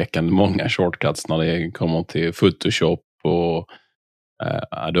oroväckande många shortcuts när det kommer till Photoshop och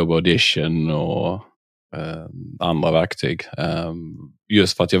Adobe Audition och andra verktyg.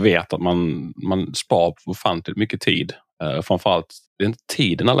 Just för att jag vet att man sparar ofantligt mycket tid. Framförallt, det är inte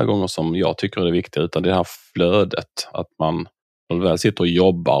tiden alla gånger som jag tycker är det viktiga, utan det här flödet. Att man väl sitter och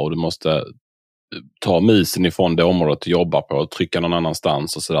jobbar och du måste ta musen ifrån det området du jobbar på och trycka någon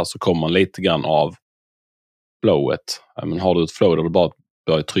annanstans och sådär, så kommer man lite grann av flowet. Men har du ett flow där du bara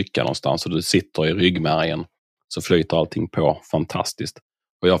börjar trycka någonstans och du sitter i ryggmärgen, så flyter allting på fantastiskt.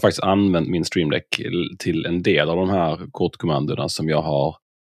 Och jag har faktiskt använt min Stream Deck till en del av de här kortkommandona som jag har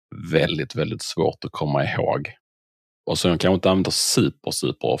väldigt, väldigt svårt att komma ihåg. Och så kan jag inte använda super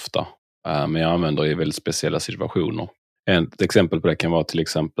ofta. Men jag använder i väldigt speciella situationer. Ett exempel på det kan vara till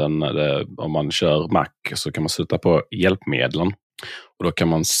exempel om man kör Mac, så kan man sätta på hjälpmedlen. Och då kan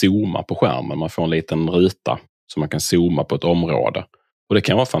man zooma på skärmen. Man får en liten ruta så man kan zooma på ett område. Och det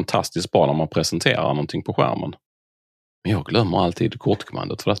kan vara fantastiskt bra när man presenterar någonting på skärmen. Men jag glömmer alltid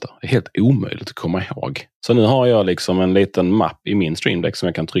kortkommandot för detta. Det är helt omöjligt att komma ihåg. Så nu har jag liksom en liten mapp i min Stream Deck som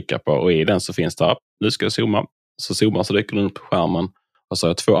jag kan trycka på. Och i den så finns det, nu ska jag zooma. Så zoomar så dyker den upp på skärmen. Och så har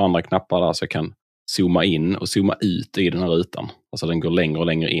jag 2 andra knappar där så jag kan zooma in och zooma ut i den här rutan. Alltså den går längre och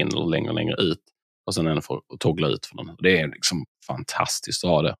längre in och längre ut. Och sen den får toggla ut för den. Det är liksom fantastiskt att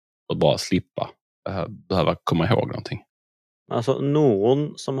ha det. Och bara slippa behöva komma ihåg någonting. Altså,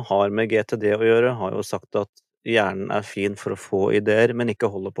 noen som har med GTD å gjøre, har jo sagt at hjernen er fin for å få ideer, men ikke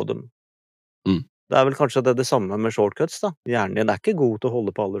holde på dem. Det er vel kanskje det samme med shortcuts da. Hjernen din er ikke god til å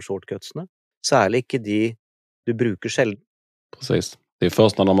holde på alle shortcutsene. Særlig ikke de du bruker selv. Precis. Det är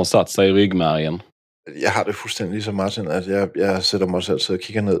först när de har satt sig i ryggmärgen. Jeg har det fuldstændig ligesom Martin, at jeg sætter mig også altid og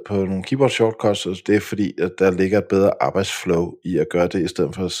kigger ned på nogle keyboard shortcuts, og det er fordi, at der ligger et bedre arbejdsflow i at gøre det, i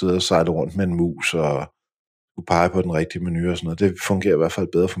stedet for at sidde og sejle rundt med en mus og pege på den rigtige menu og sådan noget. Det fungerer i hvert fald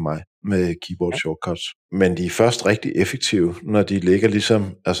bedre for mig med keyboard shortcuts. Men de er først rigtig effektive, når de ligger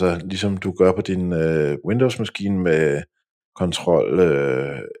ligesom du gør på din Windows-maskine med Ctrl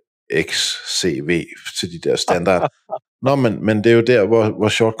X, CV til de der standard. Nå, men det er jo der, hvor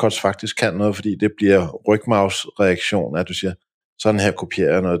shortcuts faktisk kan noget, fordi det bliver rygmavsreaktion, at du siger, sådan her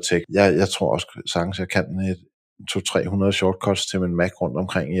kopierer jeg noget tekst. Jeg tror også sagtens, jeg kan 200-300 shortcuts til min Mac rundt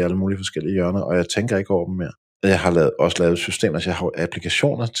omkring i alle mulige forskellige hjørner, og jeg tænker ikke over dem mere. Jeg har også lavet systemer, så jeg har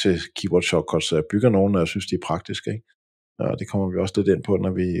applikationer til keyboard shortcuts, så jeg bygger nogle, og jeg synes, de er praktiske, ikke? Og det kommer vi også lidt ind på,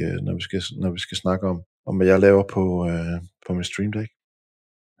 når vi skal snakke om hvad jeg laver på min Stream Deck.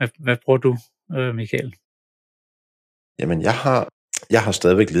 Hvad bruger du, Michael? Jamen, jeg har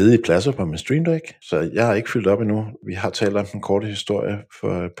stadigvæk ledige pladser på min Stream Deck, så jeg har ikke fyldt op endnu. Vi har talt om den korte historie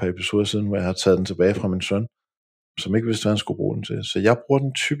for et par episoder siden, hvor jeg har taget den tilbage fra min søn, som ikke vidste, hvad han skulle bruge den til. Så jeg bruger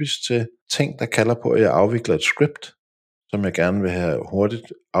den typisk til ting, der kalder på, at jeg afvikler et script, som jeg gerne vil have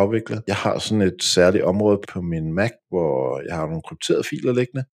hurtigt afviklet. Jeg har sådan et særligt område på min Mac, hvor jeg har nogle krypterede filer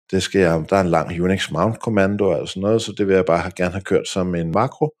liggende. Der er en lang Unix mount kommando og sådan noget, så det vil jeg bare gerne have kørt som en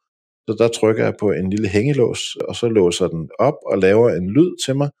makro. Så der trykker jeg på en lille hængelås, og så låser den op og laver en lyd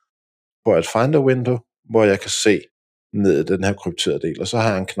til mig på et Finder window, hvor jeg kan se ned i den her krypterede del. Og så har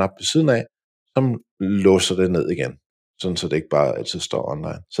jeg en knap ved siden af, som låser det ned igen, sådan så det ikke bare altid står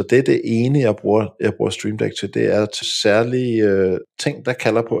online. Så det er det ene, jeg bruger Stream Deck til. Det er til særlige ting, der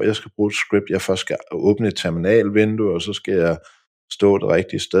kalder på, at jeg skal bruge et script. Jeg først skal åbne et terminalvindue, og så skal jeg stå det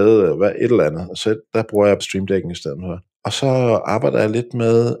rigtige sted, eller et eller andet. Så der bruger jeg Stream Decken i stedet for. Og så arbejder jeg lidt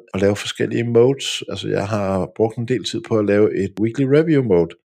med at lave forskellige modes. Altså jeg har brugt en del tid på at lave et weekly review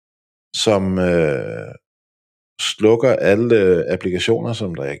mode, som slukker alle applikationer,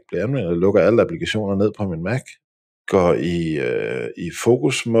 som der ikke bliver anvendt, lukker alle applikationer ned på min Mac, går i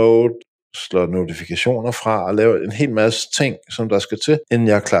focus mode, slår notifikationer fra og laver en hel masse ting, som der skal til, inden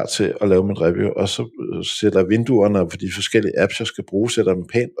jeg er klar til at lave mit review. Og så sætter vinduerne for de forskellige apps, jeg skal bruge, sætter dem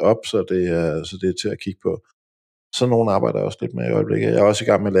pænt op, så det er til at kigge på. Så nogle arbejder jeg også lidt med i øjeblikket. Jeg er også i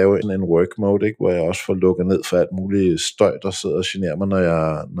gang med at lave en work mode, ikke, hvor jeg også får lukket ned for alt muligt støj, der sidder og generer mig,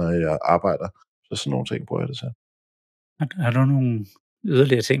 når jeg arbejder. Så sådan nogle ting bruger jeg det til. Har du nogle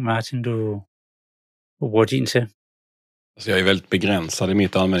yderligere ting, Martin, du bruger din til? Alltså jag är väldigt begränsad i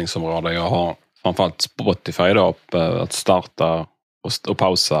mitt användningsområde. Jag har framförallt Spotify då, att starta och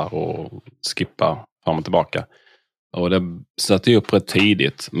pausa och skippa fram och tillbaka. Och det satte jag upp rätt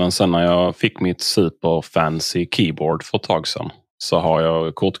tidigt. Men sen när jag fick mitt superfancy keyboard för ett tag sedan, så har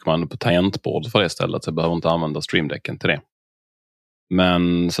jag kortkommando på tangentbord för det stället. Så jag behöver inte använda Streamdecken till det.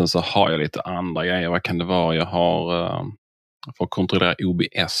 Men sen så har jag lite andra grejer. Vad kan det vara? Jag har... För att kontrollera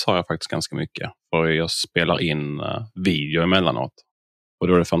OBS har jag faktiskt ganska mycket. För jag spelar in video emellanåt. Och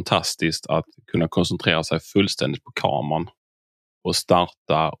då är det fantastiskt att kunna koncentrera sig fullständigt på kameran. Och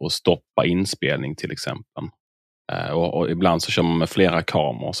starta och stoppa inspelning till exempel. Och ibland så kör man med flera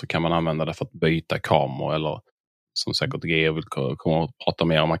kameror, så kan man använda det för att byta kameror. Eller som säkert G vill komma och prata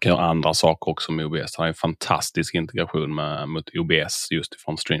mer om. Man kan göra andra saker också med OBS. Det är en fantastisk integration mot OBS just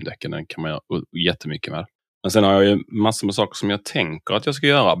ifrån Streamdecken. Den kan man göra jättemycket med. Men sen har jag ju massor med saker som jag tänker att jag ska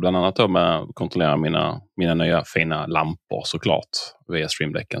göra. Bland annat då med att kontrollera mina nya fina lampor såklart via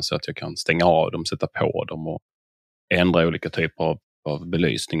Streamdecken. Så att jag kan stänga av dem, sätta på dem och ändra olika typer av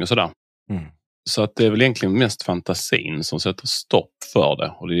belysning och sådär. Mm. Så att det är väl egentligen mest fantasin som sätter stopp för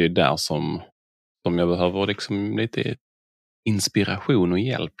det. Och det är där som jag behöver liksom lite inspiration och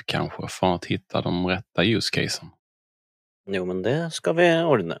hjälp kanske för att hitta de rätta use-casen. Jo, men det ska vi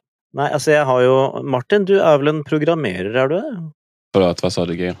ordna. Nej, alltså jag har ju... Martin, du är väl en programmerare, är du det? Förlåt, vad sa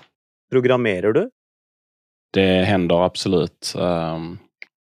du, G? Programmerar du? Det händer absolut.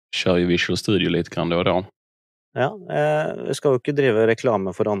 Kör ju Visual Studio lite grann då och då. Ja, vi ska ju inte driva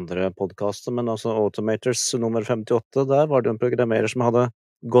reklam för andra podcaster, men alltså Automators nummer 58, där var det en programmerare som hade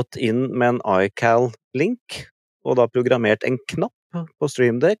gått in med en iCal-link och då programmerat en knapp på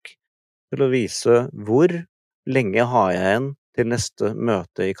Stream Deck till att visa hur länge har jag en til næste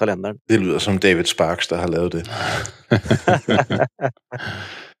møte i kalenderen. Det lyder som David Sparks, der har lavet det.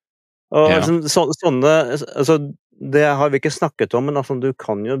 Og Ja. sånne, altså, det har vi ikke snakket om, men altså, du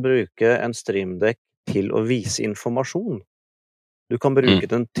kan jo bruke en Stream Deck til å vise informasjon. Du kan bruke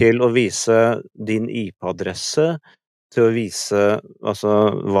den til å vise din IP-adresse, til å vise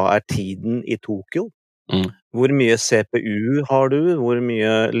altså, hva er tiden i Tokyo. Hvor mye CPU har du, hvor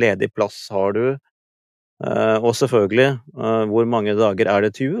mye ledig plass har du, og selvfølgelig, hvor mange dager er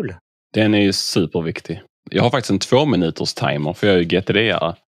det til jul? Den är ju superviktig. Jag har faktiskt en 2-minuters timer, för jag är ju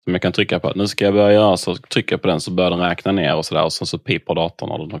GTD-are. Som jag kan trycka på att nu ska jag börja göra, så trycker jag på den så börjar den räkna ner och sådär. Och så piper datorn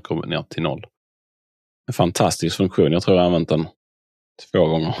när den har kommit ner till 0. En fantastisk funktion. Jag tror jag har använt den 2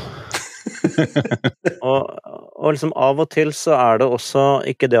 gånger. og liksom av og til så er det også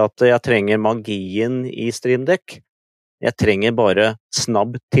ikke det at jeg trenger magien i Stream Deck. Jeg trenger bare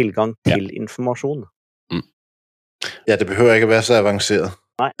snabb tilgang til informasjon. Ja, det behøver ikke at være så avanceret.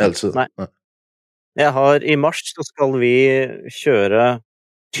 Nei. Altid. Nei. I mars så skal vi kjøre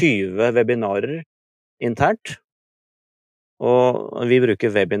 20 webinarer internt. Og vi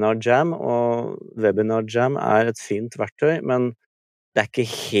bruker Webinar Jam, og Webinar Jam er et fint verktøy, men det er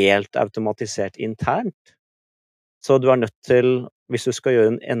ikke helt automatisert internt. Så du er nødt til, hvis du skal gjøre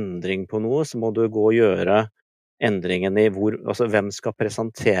en endring på noe, så må du gå og gjøre endringen i hvem skal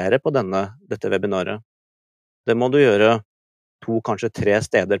presentere på dette webinaret. Det må du gjøre 2, kanskje 3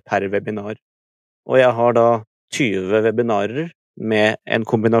 steder per webinar. Og jeg har da 20 webinarer med en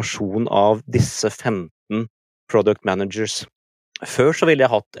kombinasjon av disse 15 product managers. Før så ville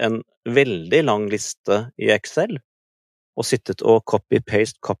jeg hatt en veldig lang liste i Excel, og sittet og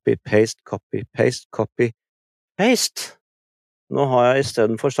copy-paste. Nå har jeg i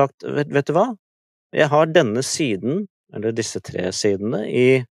stedet for sagt, vet du hva? Jeg har denne siden, eller disse 3 sidene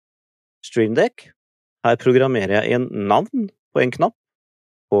i Stream Deck. Her programmerer jeg en navn på en knapp,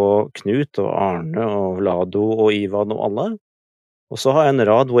 på Knut og Arne og Vlado og Ivan og alle. Og så har jeg en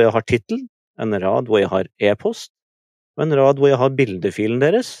rad hvor jeg har titel, en rad hvor jeg har e-post, og en rad hvor jeg har bildefilen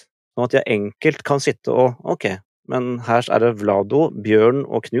deres, sånn at jeg enkelt kan sitte og, ok, men her er det Vlado, Bjørn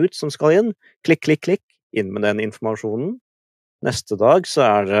og Knut som skal inn. Klikk, klikk, klikk, inn med den informasjonen. Neste dag så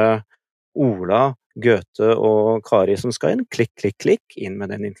er det Ola, Goethe og Kari som skal inn. Klikk, klikk, klikk, inn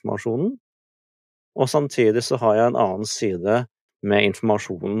med den informasjonen. Og samtidig så har jeg en annen side med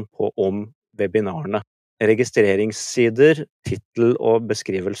informasjonen om webinarene. Registreringssider, titel og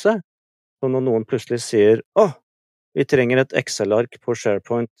beskrivelse. Så når noen plutselig sier, vi trenger et Excel-ark på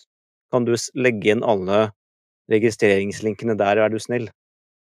SharePoint, kan du legge inn alle registreringslinkene der, er du snill?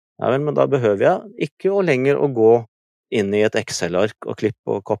 Ja vel, men da behøver jeg ikke å lenger å gå inn i et Excel-ark og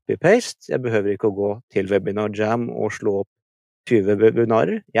klippe og copy-paste. Jeg behøver ikke å gå til Webinar Jam og slå opp 20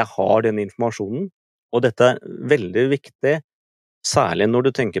 webinarer. Jeg har den informasjonen, og dette er veldig viktig, særlig når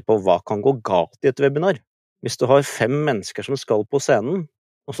du tenker på hva kan gå galt i et webinar. Hvis du har 5 mennesker som skal på scenen,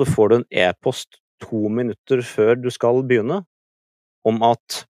 og så får du en e-post 2 minutter før du skal begynne, om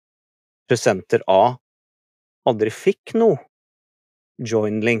at presenter A aldri fikk noe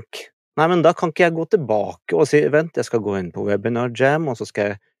join-link. Nei, men da kan ikke jeg gå tilbake og si, vent, jeg skal gå inn på Webinar Jam, og så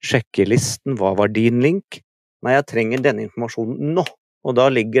skal jeg sjekke listen, hva var din link? Nei, jeg trenger denne informasjonen nå, og da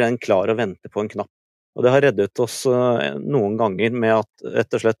ligger den klar og venter på en knapp. Og det har reddet oss noen ganger med at,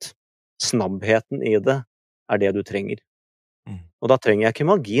 rett og slett, snabbheten i det er det du trenger. Og da trenger jeg ikke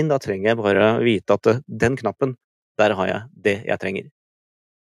magien, da trenger jeg bare vite at den knappen, der har jeg det jeg trenger.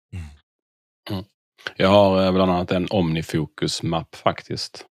 Jag har bland annat en OmniFocus-mapp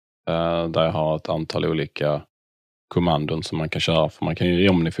faktiskt. Där jag har ett antal olika kommandon som man kan köra. För man kan ju i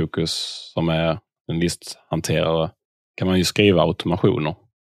OmniFocus, som är en listhanterare, kan man ju skriva automationer.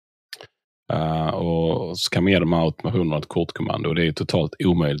 Och så kan man ge de här automationerna ett kortkommando. Och det är ju totalt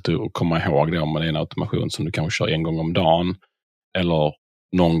omöjligt att komma ihåg det om det är en automation som du kanske kör 1 gång om dagen. Eller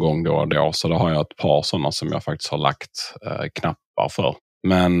någon gång då och då. Så då har jag ett par sådana som jag faktiskt har lagt knappar för.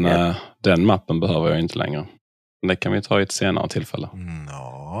 Men den mappen behöver jag inte längre. Det kan vi ta i ett senare tillfälle.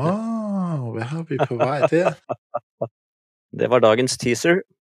 Hvad har vi på vej der? Det var dagens teaser.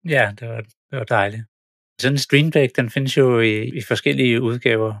 Ja, det var dejligt. Sådan en Stream Deck, den findes jo i forskellige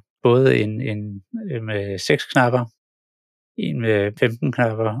udgaver. Både en med 6 knapper, en med 15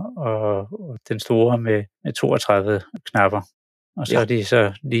 knapper, og den store med 32 knapper. Og så har de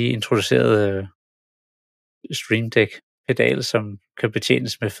så lige introduceret Stream Deck pedal, som kan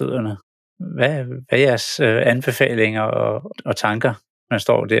betjenes med fødderne. Hvad er jeres anbefalinger og tanker, man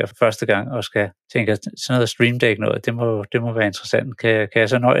står der for første gang og skal tænke, sådan noget Stream Deck noget, det må være interessant. Kan jeg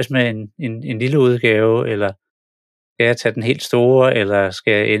så nøjes med en lille udgave, eller skal jeg tage den helt store, eller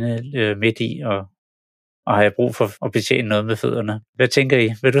skal jeg ende midt i og har jeg brug for at betjene noget med fødderne. Hvad tænker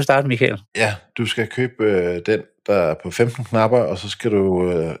I? Vil du starte, Michael? Ja, du skal købe den, der er på 15 knapper, og så skal du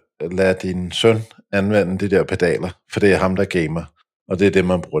lade din søn anvende de der pedaler, for det er ham, der gamer, og det er det,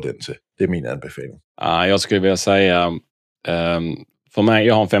 man bruger den til. Det er min anbefaling. Jag skulle vilja säga, för mig,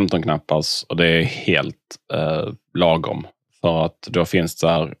 jag har en 15-knappars och det är helt lagom. För att då finns det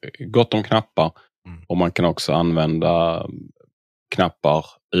här gott om knappar och man kan också använda knappar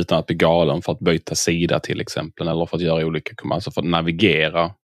utan att bli galen för att byta sida till exempel, eller för att göra olika, alltså för att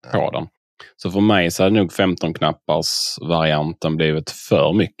navigera på den. Så för mig så är nog 15-knappars varianten blivit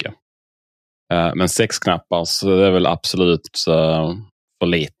för mycket. Men 6-knappars är väl absolut för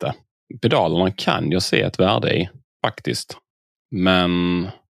lite. Pedalerna kan jag se ett värde i, faktiskt. Men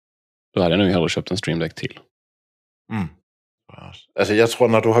då hade jag nog hellre köpt en Stream Deck till. Altså, jeg tror,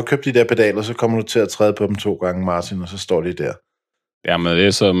 når du har købt de der pedaler, så kommer du til at træde på dem 2 gange, Martin, og så står de der. Ja, men det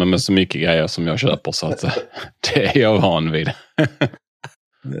är så med så mycket grejer som jag köper, så att det är jag van vid.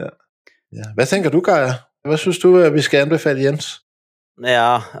 Ja. Hvad tænker du, Gaia? Hvad synes du, vi skal anbefale Jens?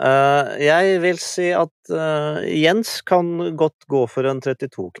 Ja, jeg vil si at Jens kan godt gå for en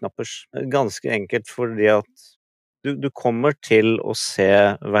 32-knappers. Ganske enkelt fordi at du kommer til å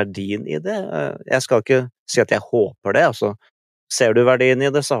se verdien i det. Jeg skal ikke si at jeg håper det, altså. Ser du verdien i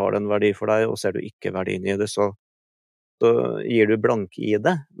det, så har det en verdi for deg, og ser du ikke verdien i det, så gir du blanke i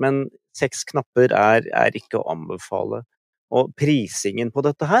det. Men 6 knapper er ikke å anbefale. Og prisingen på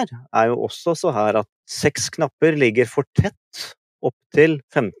dette her er jo også så her at 6 knapper ligger for tett opp til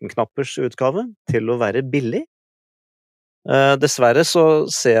 15-knappers utgave til å være billig. Dessverre så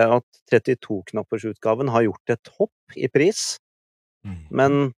ser jeg at 32-knappers utgaven har gjort et hopp i pris.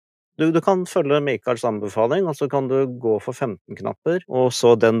 Men du kan følge Michaels anbefaling, og så kan du gå for 15 knapper, og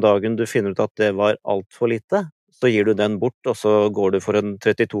så den dagen du finner ut at det var alt for lite, så gir du den bort, og så går du for en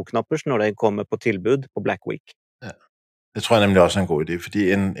 32-knappers når den kommer på tilbud på Black Week. Ja. Det tror jeg nemlig også er en god idé,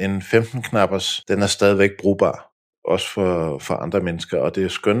 fordi en 15-knappers, den er stadigvæk brugbar, også for andre mennesker, og det er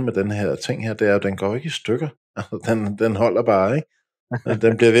skønt med den her ting her, det er, at den går ikke i stykker. Den holder bare, ikke?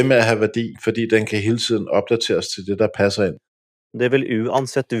 Den bliver ved med at have værdi, fordi den kan hele tiden opdateres til det, der passer ind. Det vil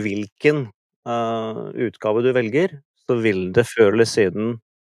uansett hvilken utgave du velger, så vil det før eller siden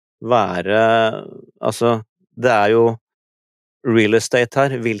være, altså, det er jo real estate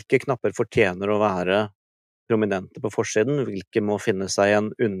her, hvilke knapper fortjener å være prominente på forsiden, hvilke må finne seg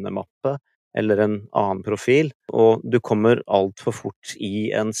en undermappe eller en annen profil, og du kommer alt for fort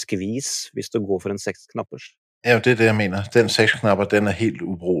i en skvis hvis du går for en 6-knappers. Ja, det er det, jeg mener. Den 6-knapper, den er helt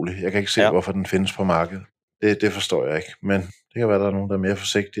ubrugelig. Jeg kan ikke se, hvorfor den findes på markedet. Det forstår jeg ikke, men det kan være, der er nogen, der er mere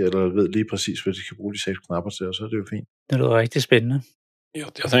forsigtige, eller ved lige præcis, hvad de kan bruge de 6 knapper til, og så er det jo fint. Det lyder rigtig spændende.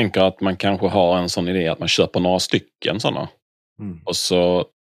 Jag tänker att man kanske har en sån idé att man köper några stycken sådana. Och så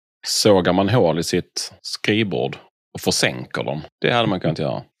sågar man hål i sitt skrivbord och försänker dem. Det hade man kunnat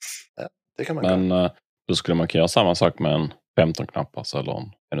göra. Ja, det kan man göra. Men då skulle man kunna göra samma sak med en 15-knappars eller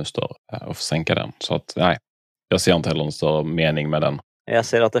en ännu större och försänka den. Så att nej, jag ser inte heller någon större mening med den. Jeg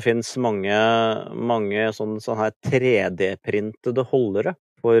ser at det finnes mange sånne her 3D-printede holdere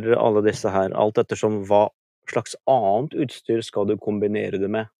for alle disse her, alt ettersom hva slags annet utstyr skal du kombinere det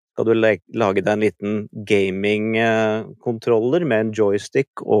med. Skal du lage deg en liten gaming-kontroller med en joystick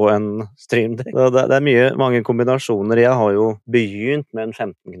og en Stream Deck? Det er mange kombinasjoner. Jeg har jo begynt med en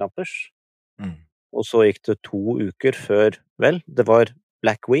 15-knappers, og så gikk det 2 uker før, vel, det var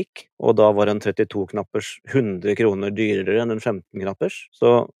Black Week, og da var en 32-knappers 100 kroner dyrere enn en 15-knappers.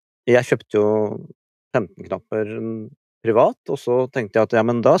 Så jeg kjøpte jo 15-knapper privat, og så tenkte jeg at ja,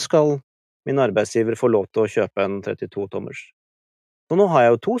 men da skal min arbeidsgiver få lov til å kjøpe en 32-tommers. Så nå har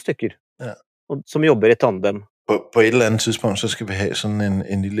jeg jo 2 stykker, som jobber i tandem. På et eller andet tidspunkt, så skal vi have sådan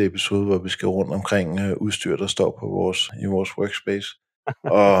en lille episode, hvor vi skal rundt omkring udstyr, der står på i vores workspace.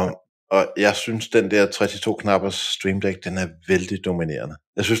 Og jeg synes, den der 32-knappers Stream Deck, den er vældig dominerende.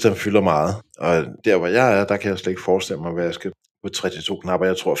 Jeg synes, den fylder meget. Og der, hvor jeg er, der kan jeg slet ikke forestille mig, hvad jeg skal på 32 knapper.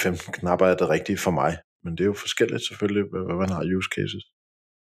 Jeg tror, 15 knapper er det rigtige for mig. Men det er jo forskelligt selvfølgelig, hvad man har use cases.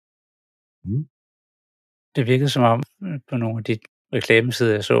 Det virkede som om, på nogle af de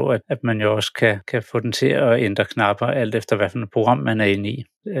reklamesider, jeg så, at man jo også kan få den til at ændre knapper, alt efter hvad for et program man er inde i.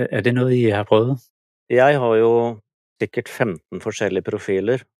 Er det noget, I har prøvet? Jeg har jo sikkert 15 forskjellige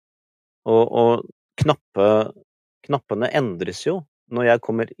profiler. Og knappene endres jo når jeg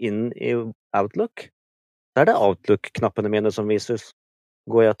kommer inn i Outlook. Så er det Outlook-knappene mine som vises.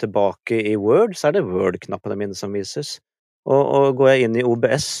 Går jeg tilbake i Word, så er det Word-knappene mine som vises. Og går jeg inn i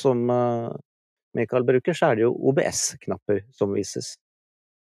OBS, som Michael bruker, så er det jo OBS-knapper som vises.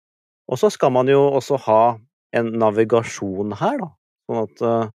 Og så skal man jo også ha en navigasjon her, da. Sånn at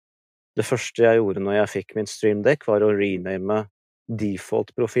det første jeg gjorde når jeg fikk min Stream Deck, var å rename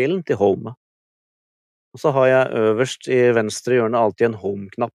default-profilen til Home. Og så har jeg øverst i venstre hjørne alltid en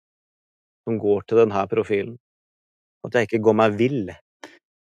Home-knapp som går til den her profilen. At jeg ikke går meg vill.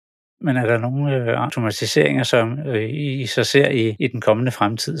 Men er der nogle automatiseringer, som I så ser i den kommende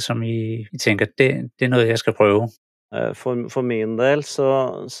fremtid, som I tænker, det er noget, jeg skal prøve? For min del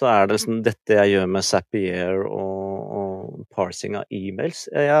så er det sådan, dette jeg gjør med Zapier og parsing av e-mails.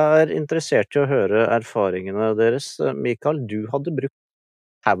 Jeg er interessert i å høre erfaringene deres. Mikael, du hadde brukt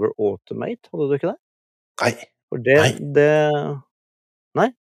Power Automate, hadde du ikke det? Nej. For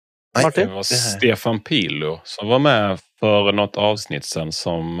Nej? Martin? Det var Stefan Pilo som var med för något avsnitt sen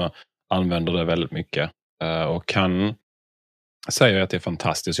som använder det väldigt mycket. Och han säger att det är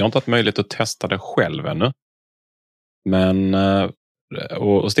fantastiskt. Jag har inte haft möjlighet att testa det själv ännu. Men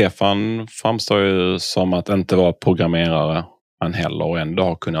och Stefan framstår ju som att inte vara programmerare han heller och ändå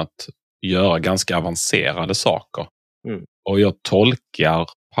har kunnat göra ganska avancerade saker. Och jag tolkar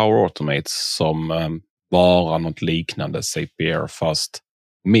Power Automate som bara något liknande Zapier fast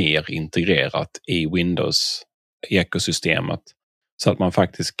mer integrerat i Windows-ekosystemet. Så att man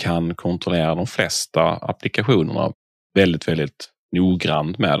faktiskt kan kontrollera de flesta applikationerna väldigt, väldigt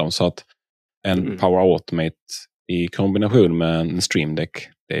noggrant med dem. Så att en Power Automate i kombination med en Stream Deck,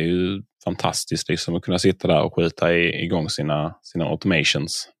 det är ju fantastiskt liksom att kunna sitta där och skjuta igång sina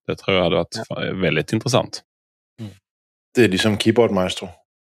automations. Det tror jag hade varit väldigt intressant. Det är liksom Keyboard Maestro.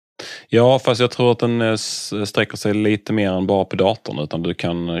 Ja, fast jag tror att den sträcker sig lite mer än bara på datorn, utan du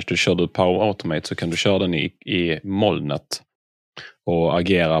kör du Power Automate så kan du köra den i molnet och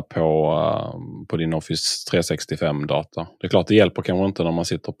agera på din Office 365-data. Det är klart det hjälper kanske inte när man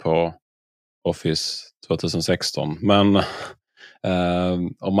sitter på Office 2016, men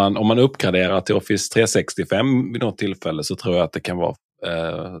om man uppgraderar till Office 365 vid något tillfälle så tror jag att det kan vara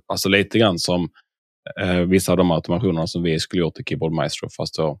alltså lite grann som vissa av de automationerna som vi skulle gjort i Keyboard Maestro,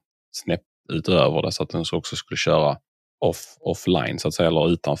 fast då snäpp utöver det så att den också skulle köra offline så att säga,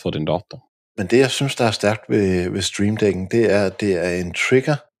 eller utanför din dator. Men det jeg synes der er stærkt ved Stream Deck'en, det er en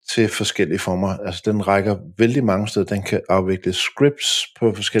trigger til forskellige former. Altså den rækker vældig mange steder. Den kan afvikle scripts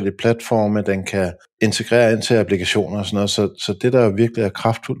på forskellige platforme, den kan integrere ind til applikationer og sådan noget. Så det der virkelig er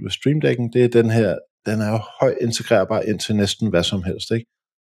kraftfuldt ved Stream Deck'en, det er den er jo højt integrerbar ind til næsten hvad som helst, ikke?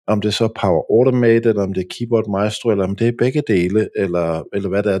 Om det er så Power Automate, eller om det er Keyboard Maestro, eller om det er begge dele, eller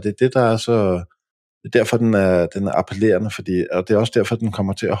hvad det er. Det er det, der er så... Det er derfor, den er appellerende, og det er også derfor, den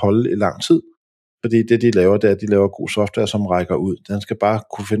kommer til at holde i lang tid. Fordi det, de laver, det er, at de laver god software, som rækker ud. Den skal bare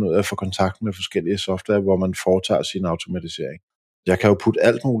kunne finde ud af at få kontakt med forskellige software, hvor man foretager sin automatisering. Jeg kan jo putte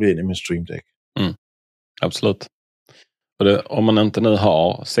alt muligt ind i min Stream Deck. Absolut. Om man inte nu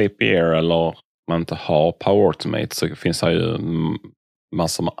har Zapier eller man inte har Power Automate så finns det ju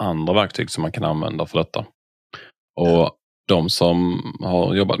massor med andra verktyg som man kan använda för detta. Och de som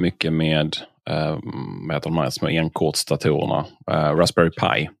har jobbat mycket med de här små enkortsdatorerna, Raspberry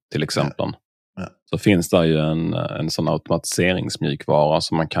Pi till exempel, så finns det ju en sån automatiseringsmjukvara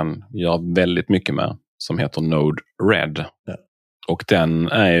som man kan göra väldigt mycket med som heter Node-RED. Och den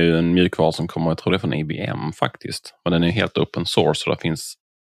är ju en mjukvara som kommer, jag tror det är från IBM faktiskt. Men den är helt open source och det finns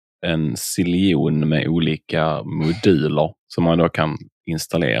en ziljon med olika moduler som man då kan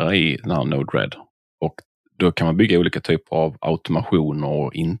installera i den här Node-RED. Och då kan man bygga olika typer av automationer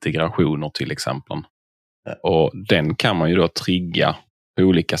och integrationer till exempel. Och den kan man ju då trigga på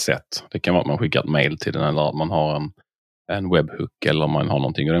olika sätt. Det kan vara att man skickar ett mail till den eller att man har en webhook eller man har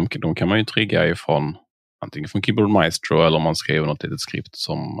någonting. Och de kan man ju trigga ifrån antingen från Keyboard Maestro eller om man skriver något litet skript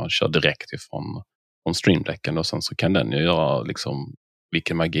som man kör direkt ifrån Stream Deck'en. Och sen så kan den ju göra liksom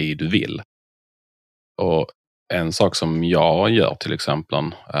vilken magi du vill. Och en sak som jag gör till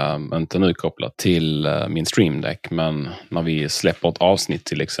exempel, inte nu kopplat till min Stream Deck, men när vi släpper ett avsnitt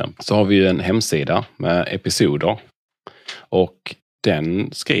till exempel så har vi en hemsida med episoder och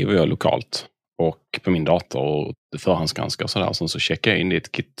den skriver jag lokalt och på min dator och förhandsgranskar och sådär. Sen så checkar jag in i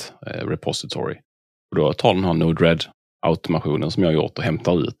ett Git repository och då tar den här Node-RED automationen som jag har gjort och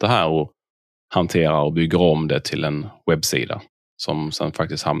hämtar ut det här och hanterar och bygger om det till en webbsida som sen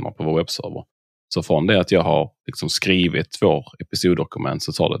faktiskt hamnar på vår webbserver. Så från det att jag har liksom skrivit vår episoddokument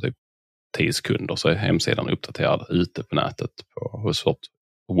så tar det typ 10 sekunder så är hemsidan uppdaterad ute på nätet hos vårt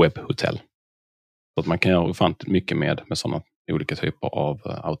webbhotell. Så att man kan göra ofantligt mycket med sådana olika typer av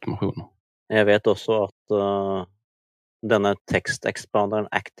automationer. Jag vet också att denna textexpanderen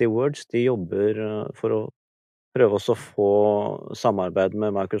ActiveWords, de jobber för att prøve å få samarbeid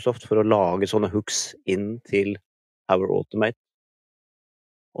med Microsoft for å lage sånne hooks inn til Power Automate.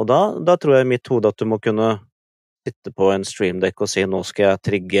 Og da tror jeg i mitt hode at du må kunne sitte på en Stream Deck og si nå skal jeg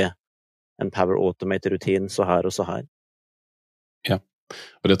trigge en Power Automate-rutin så här och så här. Ja,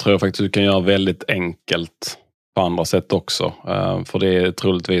 och det tror jag faktiskt du kan göra väldigt enkelt på andra sätt också. För det är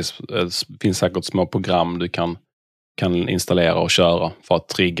troligtvis, finns säkert små program du kan installera och köra för att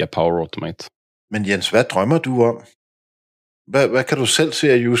trigga Power Automate. Men Jens, hvad drømmer du om? Hvad kan du selv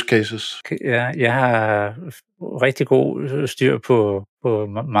se af use cases? Jeg har rigtig god styr på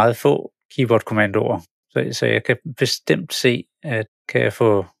meget få keyboard-kommandoer, så jeg kan bestemt se, at kan jeg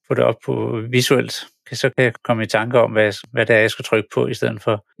få det op på visuelt, så kan jeg komme i tanke om, hvad det er, jeg skal trykke på, i stedet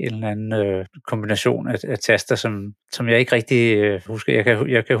for en eller anden kombination af taster, som jeg ikke rigtig husker.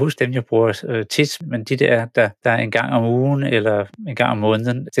 Jeg kan huske dem, jeg bruger tit, men de der er en gang om ugen eller en gang om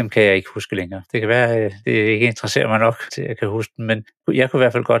måneden, dem kan jeg ikke huske længere. Det kan være, det ikke interesserer mig nok til, at jeg kan huske dem, men jeg kunne i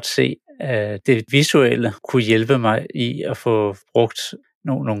hvert fald godt se, at det visuelle kunne hjælpe mig i at få brugt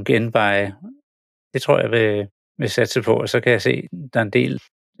nogle genveje. Det tror jeg vil satse på, og så kan jeg se, at der er en del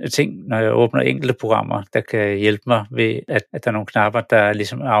ting, når jeg åbner enkelte programmer, der kan hjælpe mig ved, at der er nogle knapper, der er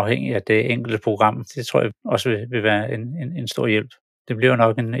ligesom afhængige af det enkelte program. Det tror jeg også vil være en stor hjælp. Det bliver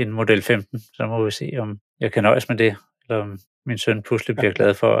nok en Model 15, så må vi se, om jeg kan nøjes med det, eller om min søn pludselig bliver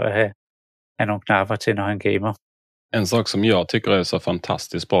glad for at have nogle knapper til, når han gamer. En sak som jag tycker är så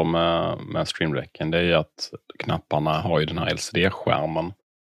fantastiskt bra med Stream Decken, det är att knapparna har ju den här LCD-skärmen.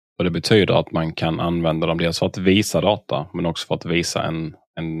 Och det betyder att man kan använda dem dels för att visa data, men också för att visa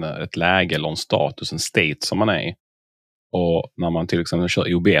ett läge eller en status, en state som man är i. Och när man till exempel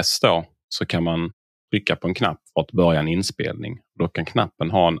kör OBS då, så kan man trycka på en knapp för att börja en inspelning. Då kan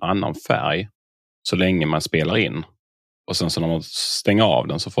knappen ha en annan färg så länge man spelar in. Och sen så när man stänger av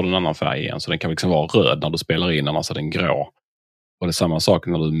den så får den en annan färg igen. Så den kan liksom vara röd när du spelar in, annars är den grå. Och det är samma sak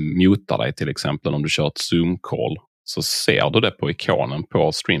när du mutar dig till exempel, om du kör ett Zoom-call. Så ser du det på ikonen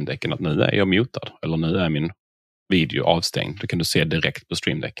på Stream Decken att nu är jag mutad. Eller nu är min video avstängd. Det kan du se direkt på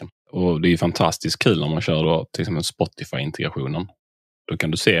Stream Decken. Och det är fantastiskt kul när man kör då, till exempel Spotify-integrationen. Då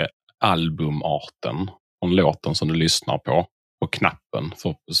kan du se albumarten från låten som du lyssnar på knappen,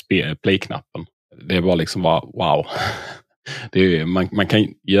 för play-knappen. Det är bara liksom wow. Det är, man kan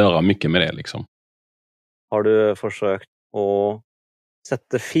göra mycket med det liksom. Har du försökt att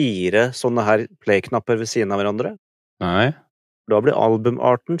sätta 4 sådana här play-knappar vid sidan av varandra? Nej. Då blir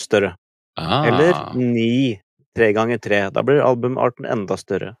albumarten större. Eller 9 3x3. Då blir albumarten ända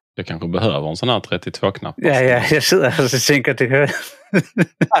större. Jag kanske behöver en sån här 32-knapp. Ja, jag sidder her og tænker, det kan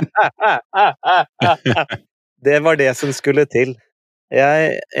Det var det som skulle til.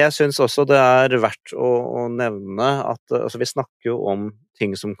 Jeg synes også det er verdt å nevne at altså, vi snakker jo om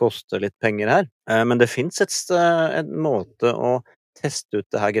ting som koster litt penger her, men det finnes en måte å teste ut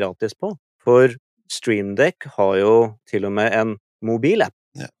det her gratis på. For Stream Deck har jo til og med en mobilapp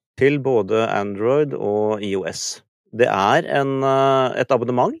til både Android og iOS. Det er et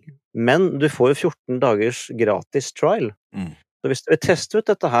abonnement, men du får jo 14 dagers gratis trial. Så hvis du vil teste ut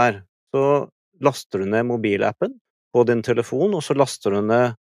dette her, så laster du ned mobilappen på din telefon, og så laster du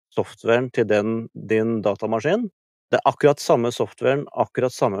ned softwaren til din datamaskin. Det er akkurat samme softwaren,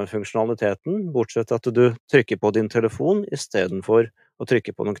 akkurat samme funksjonaliteten, bortsett at du trykker på din telefon i stedet for å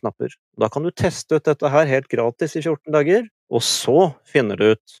trykke på noen knapper. Da kan du teste ut dette her helt gratis i 14 dager, og så finner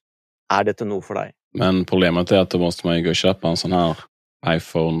du ut, er dette noe for deg? Men problemet är att då måste man ju gå och köpa en sån här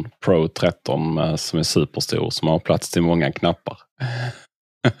iPhone Pro 13 som är superstor, som har plats till många knappar.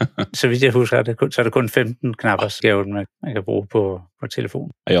 Så vidt jeg husker, så er det kun 15 knapper, skæven man kan bruge på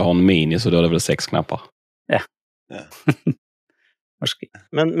telefon. Jag har en mini, så då är det väl 6 knappar. Ja. Måske.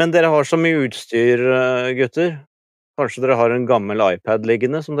 Men dere har så mye utstyr, gutter. Kanskje dere har en gammel iPad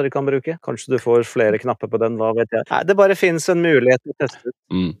liggende som dere kan bruke? Kanskje du får flere knapper på den, hva vet jeg? Nej, det bare finnes en mulighet til å teste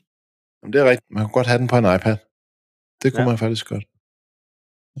ut. Det er rigtigt. Man kan godt have den på en iPad. Det kunne man faktisk godt.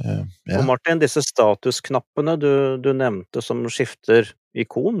 Og Martin, disse statusknappene du nevnte som skifter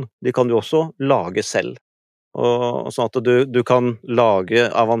ikon, de kan du også lage selv. Og sånn at du kan lage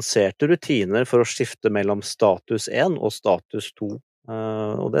avanserte rutiner for å skifte mellom status 1 og status 2.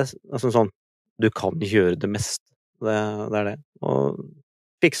 Og det er altså sånn, du kan gjøre det mest. Det er det. Og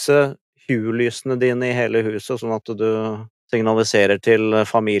fikse hue-lysene dine i hele huset, sånn at du signaliserer til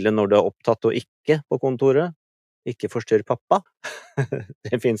familien når du er opptatt og ikke på kontoret. Ikke forstyrr pappa.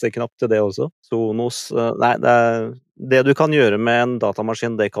 Det finnes en knapp til det også. Sonos. Nei, det du kan gjøre med en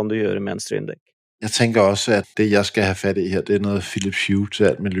datamaskin, det kan du gjøre med en Stream Deck. Jeg tænker også, at det jeg skal have fat i her, det er noget Philips Hue til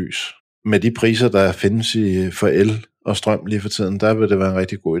alt med lys. Med de priser, der findes for el og strøm lige for tiden, der vil det være en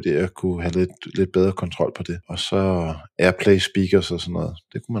rigtig god idé at kunne have lidt bedre kontrol på det. Og så AirPlay speakers og sådan noget,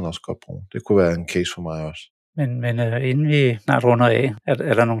 det kunne man også godt bruge. Det kunne være en case for mig også. Men inden vi snart runder af, er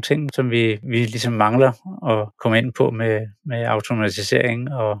der nogle ting, som vi ligesom mangler at komme ind på med automatisering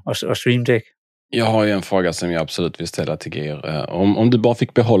och Stream Deck? Jag har ju en fråga som jag absolut vill ställa till er. Om du bara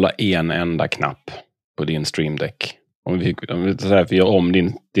fick behålla en enda knapp på din Stream Deck. Om vi gör om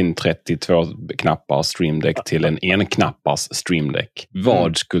din 32 knappars Stream Deck till en enknappars Stream Deck.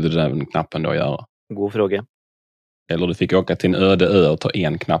 Vad skulle den knappen då göra? God fråga. Eller du fick åka till en öde ö och ta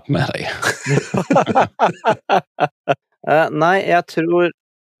en knapp med dig. Nei, jeg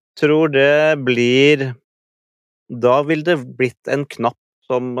tror det blir... Da vil det blitt en knapp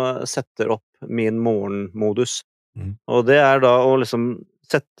som setter opp min morgenmodus. Og det er da å liksom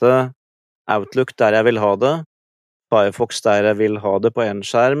sette Outlook der jeg vil ha det, Firefox der jeg vil ha det på en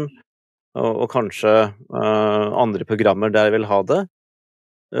skjerm, og kanskje andre programmer der jeg vil ha det.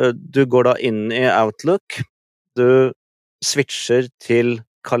 Du går da inn i Outlook, du switcher til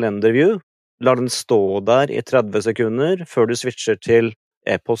kalenderview, lar den stå der i 30 sekunder før du switcher til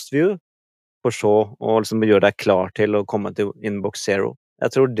e-postview, for så å liksom gjøre deg klar til å komme til Inbox Zero.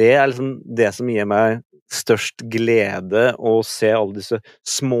 Jeg tror det er liksom det som gir meg størst glede å se alle disse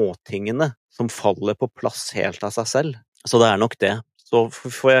småtingene som faller på plass helt av seg selv. Så det er nok det. Så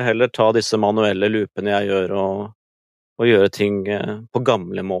får jeg heller ta disse manuelle loopene jeg gjør og gjøre ting på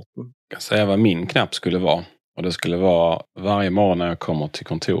gamle måten. Jag kan säga vad min knapp skulle vara. Och det skulle vara varje morgon när jag kommer till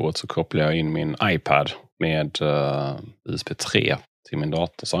kontoret så kopplar jag in min iPad med USB 3 till min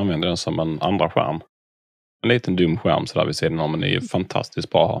dator. Så använder den som en andra skärm. En liten dum skärm så där vi ser den om, men det är ju fantastiskt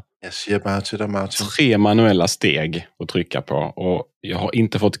bra att ha. Jeg siger bare til dig, Martin. 3 manuella steg att trycka på. Och jag har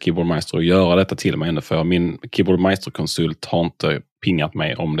inte fått Keyboard Maestro att göra detta till mig ännu, för min Keyboard Maestro-konsult har inte pingat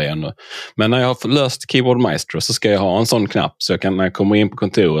mig om det ännu. Men när jag har löst Keyboard Maestro så ska jag ha en sån knapp så jag kan, när jag kommer in på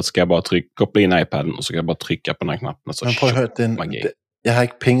kontoret ska jag bara koppla in iPaden och så ska jag bara trycka på den här knappen. Så Men prøv at høre, jeg har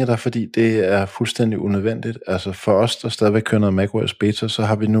ikke pinget dig, fordi det er fuldstændig unødvendigt. Altså for os, der stadigvæk kører noget macOS beta, så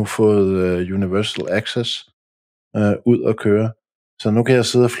har vi nu fået Universal Access ud at køre. Så nu kan jeg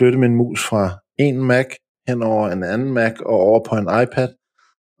sidde og flytte min mus fra en Mac hen over en anden Mac og over på en iPad.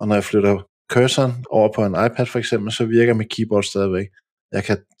 Og når jeg flytter cursoren over på en iPad for eksempel, så virker mit keyboard stadigvæk. Jeg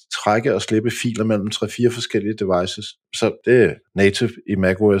kan trække og slippe filer mellem 3-4 forskellige devices. Så det er native i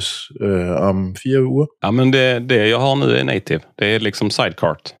macOS om 4 uger. Ja, men det jag har nu är native. Det är liksom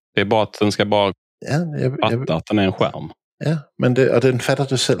sidecart. Det är bara att den ska bara fatta att den är en skärm. Ja, men den fatter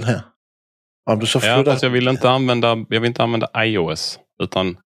det selv her. Om du så flytter... Ja, fast jag vill inte använda iOS,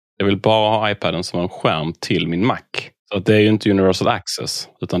 utan jag vill bara ha iPaden som en skärm till min Mac. Så att det är ju inte Universal Access,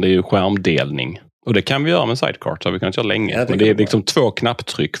 utan det är ju skärmdelning. Och det kan vi göra med sidecart, så har vi kunnat göra länge. Ja, men det är liksom 2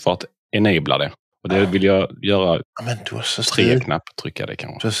 knapptryck för att enabla det. Och det vill jag göra men du er så 3 knapptryck det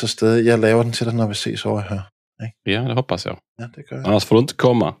kanske. Du er så stedig. Jeg laver den til dig, når vi ses over her. Ja, det hoppas jag. Ja, det gør jeg. Annars får du inte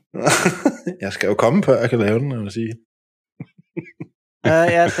komma. Jeg skal jo komme før jeg kan lave den, jeg vil sige.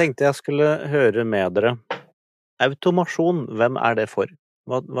 Jeg tenkte jeg skulle høre med dere. Automasjon, hvem er det for?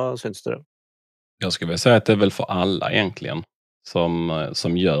 Hva syns dere? Jag skulle vilja säga att det är väl för alla egentligen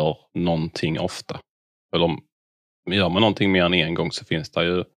som gör någonting ofta. Eller gör man någonting mer än en gång så finns det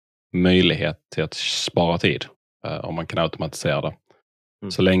ju möjlighet till att spara tid om man kan automatisera det.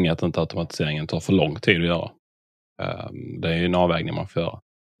 Så länge att inte automatiseringen tar för lång tid att göra. Det är ju en avvägning man får göra.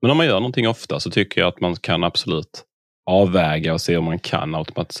 Men om man gör någonting ofta så tycker jag att man kan absolut avväga och se om man kan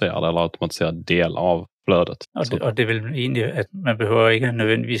automatisera det eller automatisera del av flödet. Og det er vel egentlig, at man behøver ikke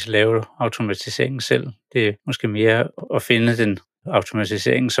nødvendigvis lave automatisering selv. Det er måske mere at finde den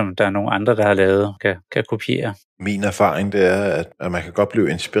automatisering, som der er nogle andre, der har lavet, kan kopiere. Min erfaring det er, at man kan godt blive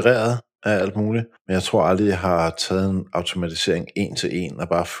inspireret af alt muligt, men jeg tror aldrig, jeg har taget en automatisering 1 til 1 og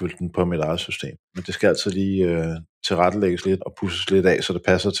bare fyldt den på mit eget system. Men det skal altid lige tilrettelægges lidt og pusses lidt af, så det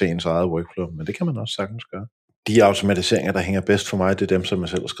passer til ens eget workflow. Men det kan man også sagtens gøre. De automatiseringer, der hænger bedst for mig, det er dem, som jeg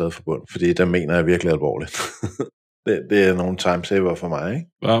selv har skrevet for bund, fordi der mener jeg virkelig alvorligt. det er nogle timesaver for mig,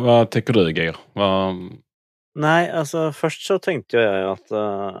 ikke? Hvad tænker du, Geir? Nei, altså først så tenkte jeg at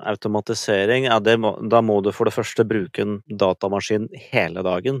automatisering, ja, da må du for det første bruke en datamaskin hele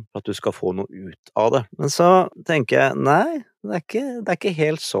dagen for at du skal få noe ut av det. Men så tenker jeg, nei, det er ikke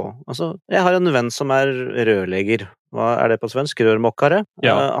helt så. Altså, jeg har en venn som er rørlegger. Hva er det på svensk? Rørmokkare?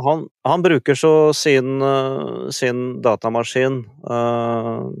 Ja. Han bruker så sin datamaskin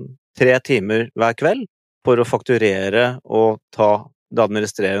 3 timer hver kveld for å fakturere og ta det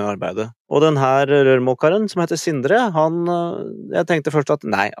administrerende arbeidet. Og den her rørmokkaren som heter Sindre, jeg tenkte først at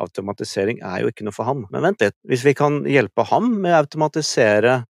nei, automatisering er jo ikke noe for ham. Men vent litt, hvis vi kan hjelpe ham med å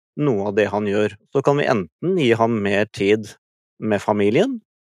automatisere noe av det han gjør, så kan vi enten gi ham mer tid med familien,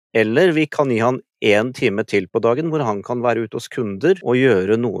 eller vi kan gi han 1 time til på dagen, hvor han kan være ute hos kunder og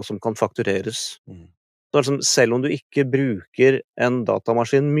gjøre noe som kan faktureres. Så liksom, selv om du ikke bruker en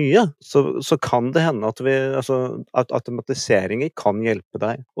datamaskin mye, så kan det hende at automatiseringer kan hjelpe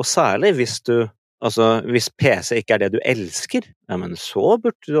deg. Og særlig hvis PC ikke er det du elsker, ja, men så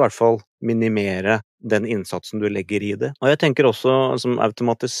burde du i hvert fall minimere den innsatsen du legger i det. Og jeg tenker også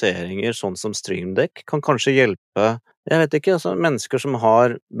automatiseringer sånn som Stream Deck kan kanskje hjelpe, jeg vet ikke, mennesker som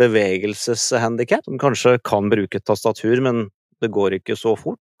har bevegelseshandicap, som kanskje kan bruke tastatur, men det går ikke så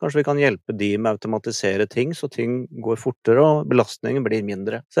fort. Kanskje vi kan hjelpe de med å automatisere ting, så ting går fortere og belastningen blir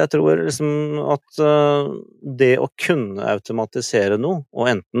mindre. Så jeg tror at det å kunne automatisere noe, og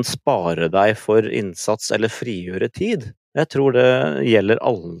enten spare deg for innsats eller frigjøre tid, jeg tror det gjelder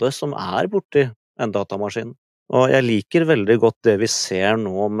alle som er borti en datamaskin. Og jeg liker veldig godt det vi ser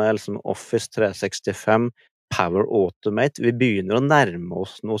nå med Office 365, Power Automate. Vi begynner å nærme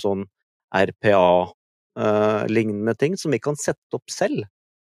oss noe sånn RPA-lignende ting som vi kan sette opp selv.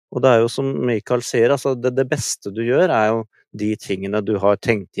 Og det er jo som Mikael sier, det beste du gjør er jo de tingene du har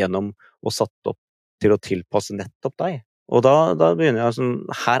tenkt gjennom og satt opp til å tilpasse nettopp deg. Og da begynner jeg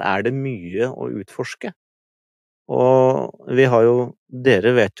her er det mye å utforske. Og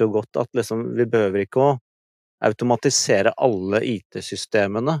dere vet jo godt at vi behøver ikke å automatisere alle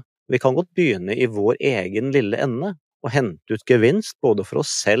IT-systemene. Vi kan godt begynne i vår egen lille ende og hente ut gevinst både for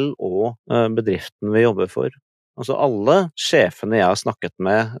oss selv og bedriften vi jobber for. Alle sjefene jeg har snakket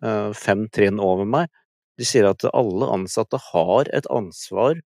med 5 trinn over meg, de sier at alle ansatte har et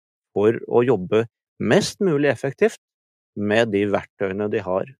ansvar for å jobbe mest mulig effektivt med de verktøyene de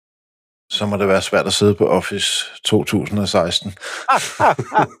har. Så må det være svært å sidde på Office 2016.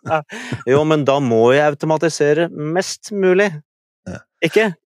 Jo, men da må jeg automatisere mest mulig. Ja.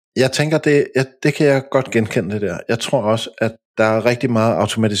 Ikke? Jeg tænker, det kan jeg godt genkende det der. Jeg tror også, at der er rigtig meget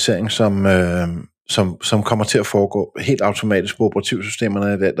automatisering, som kommer til at foregå helt automatisk på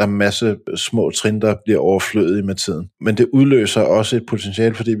operativsystemerne i dag. Der er en masse små trin, der bliver overflødige med tiden. Men det udløser også et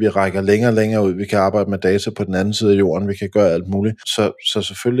potentiale, fordi vi rækker længere og længere ud. Vi kan arbejde med data på den anden side af jorden. Vi kan gøre alt muligt. Så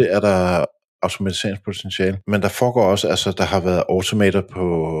selvfølgelig er der automatiseringspotentiale. Men der foregår også, der har været automater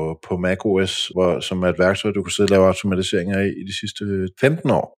på macOS, som er et værktøj, du kan sidde og lave automatiseringer i de sidste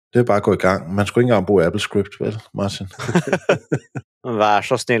 15 år. Det er bare at gå i gang. Man skulle ikke engang bruge AppleScript, vel, Martin? Vær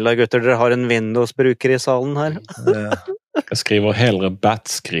så snill da, gutter. Dere har en Windows-bruker i salen her. Ja. Jeg skriver hellre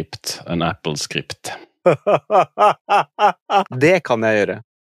BAT-skript enn Apple-skript. Det kan jeg gjøre.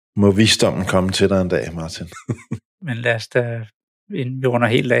 Må visdommen komme til deg en dag, Martin. Men lad os da, inden vi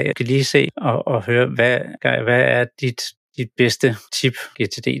runder helt af, kan lige se og høre, hvad er dit bedste tip,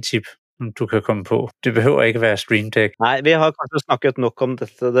 GTD-tip, som du kan komme på? Det behøver ikke være Stream Deck. Nei, vi har kanskje snakket nok om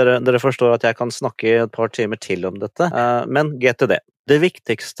dette. Dere forstår at jeg kan snakke et par timer til om dette. Men GTD. Det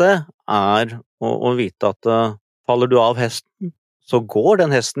viktigste er å vite at faller du av hesten, så går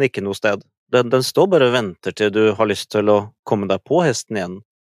den hesten ikke noe sted. Den står bare og venter til du har lyst til å komme deg på hesten igjen.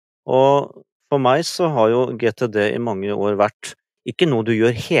 Og for meg så har jo GTD i mange år vært ikke noe du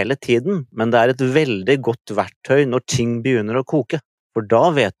gjør hele tiden, men det er et veldig godt verktøy når ting begynner å koke. For da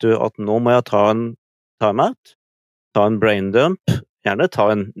vet du at nå må jeg ta en timeout, ta en braindump, gjerne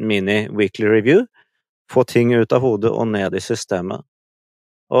ta en mini-weekly review, få ting ut av hodet og ned i systemet.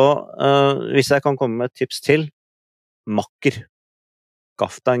 Og hvis jeg kan komme med et tips til, makker.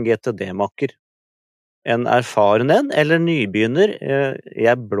 Skaff deg en GTD-makker. En erfaren en, eller nybegynner,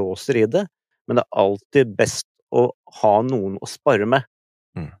 jeg blåser i det, men det er alltid best å ha noen å spare med.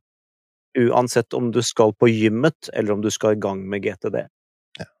 Uansett om du skal på gymmet, eller om du skal i gang med GTD.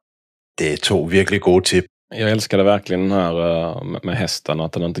 Ja. Det är 2 virkelig gode tip. Jag älskade verkligen den här med hästen,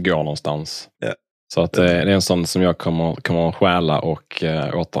 att den inte går någonstans. Ja. Så att det är en sån som jag kommer att stjäla och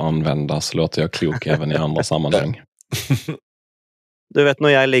återanvända, så låter jag klok även i andra sammanhang. Du vet, når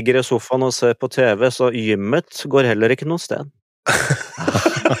jeg ligger i sofaen og ser på TV, så gymmet går heller ikke noe sted.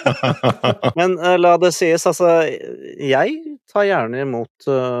 Men la det sies, jeg tar gjerne imot,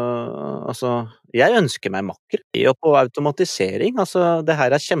 jeg ønsker meg makker. Og på automatisering, det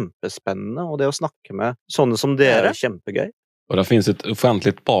her er kjempespennende, og det å snakke med sånne som dere er kjempegøy. Och det finns ett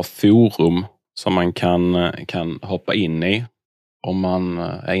offentligt bra forum som man kan hoppa in i om man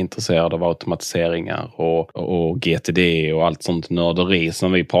är intresserad av automatiseringar och GTD och allt sånt nörderi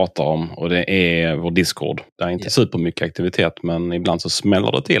som vi pratar om. Och det är vår Discord. Det är inte supermycket aktivitet, men ibland så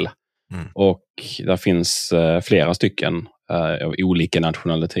smäller det till. Och där finns flera stycken av olika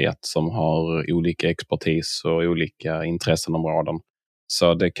nationalitet som har olika expertis och olika intressenområden.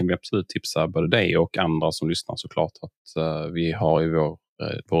 Så det kan vi absolut tipsa både dig och andra som lyssnar såklart att vi har ju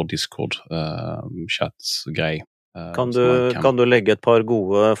vår Discord chatsgrej. Kan du legge et par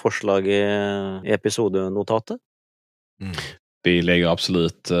gode forslag i episodenotatet? Vi lägger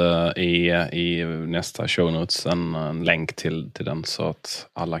absolut i nästa show notes en länk till den så att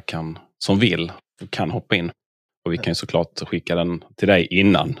alla som vill kan hoppa in. Och vi kan ju såklart skicka den till dig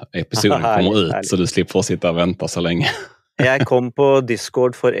innan episoden kommer ut så du slipper sitta och vänta så länge. Jag kom på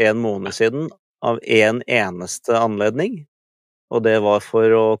Discord för 1 månad sedan av en eneste anledning. Och det var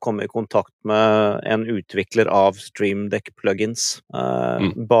för att komma i kontakt med en utvecklare av Stream Deck plugins.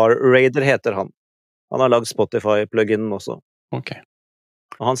 Bar Raider heter han. Han har lagt Spotify-pluginen också. Okay.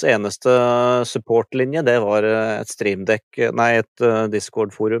 Och hans eneste supportlinje det var ett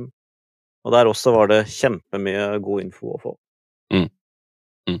Discord-forum. Och där också var det jättemycket god info att få.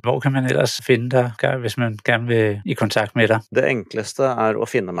 Hvor kan man ellers finde dig, hvis man gerne vil i kontakt med dig? Det enkleste är att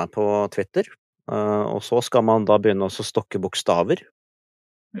finna mig på Twitter. Och så ska man då börja att stocka bokstäver.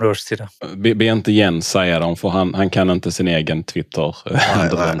 Be inte Jens säga dem, för han kan inte sin egen Twitter. Nej,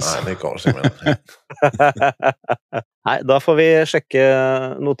 det går simpelthen. Nej, då får vi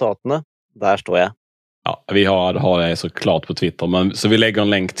checka notatene. Där står jag. Ja, vi har det såklart på Twitter, men så vi lägger en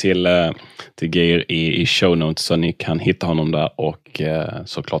länk till Geir i show notes så ni kan hitta honom där och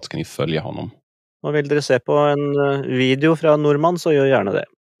såklart ska ni följa honom. Och vill ni se på en video från Norman så gör gärna det.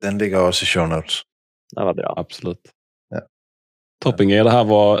 Den ligger också i show notes. Det var bra. Absolut. Ja. Toppen Geir, det här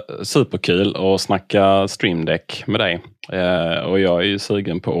var superkul att snacka Stream Deck med dig. Och jag är ju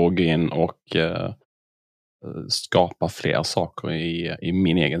sugen på att gå in och skapa fler saker i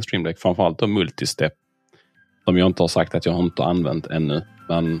min egen Stream Deck. Framförallt då multistep. Som jag inte har sagt att jag inte har använt ännu.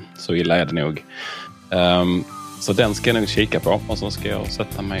 Men så illa är det nog. Så den ska jag nog kika på. Och så ska jag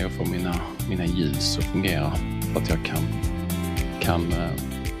sätta mig och få mina ljus att fungera. Så att jag kan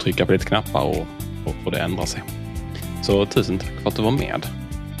trycka på lite knappar och få det ändra sig. Så tusen tack för att du var med.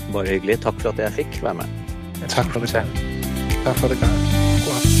 Bara hyggligt. Tack för att jag fick vara med. Tack för det. Tack för det.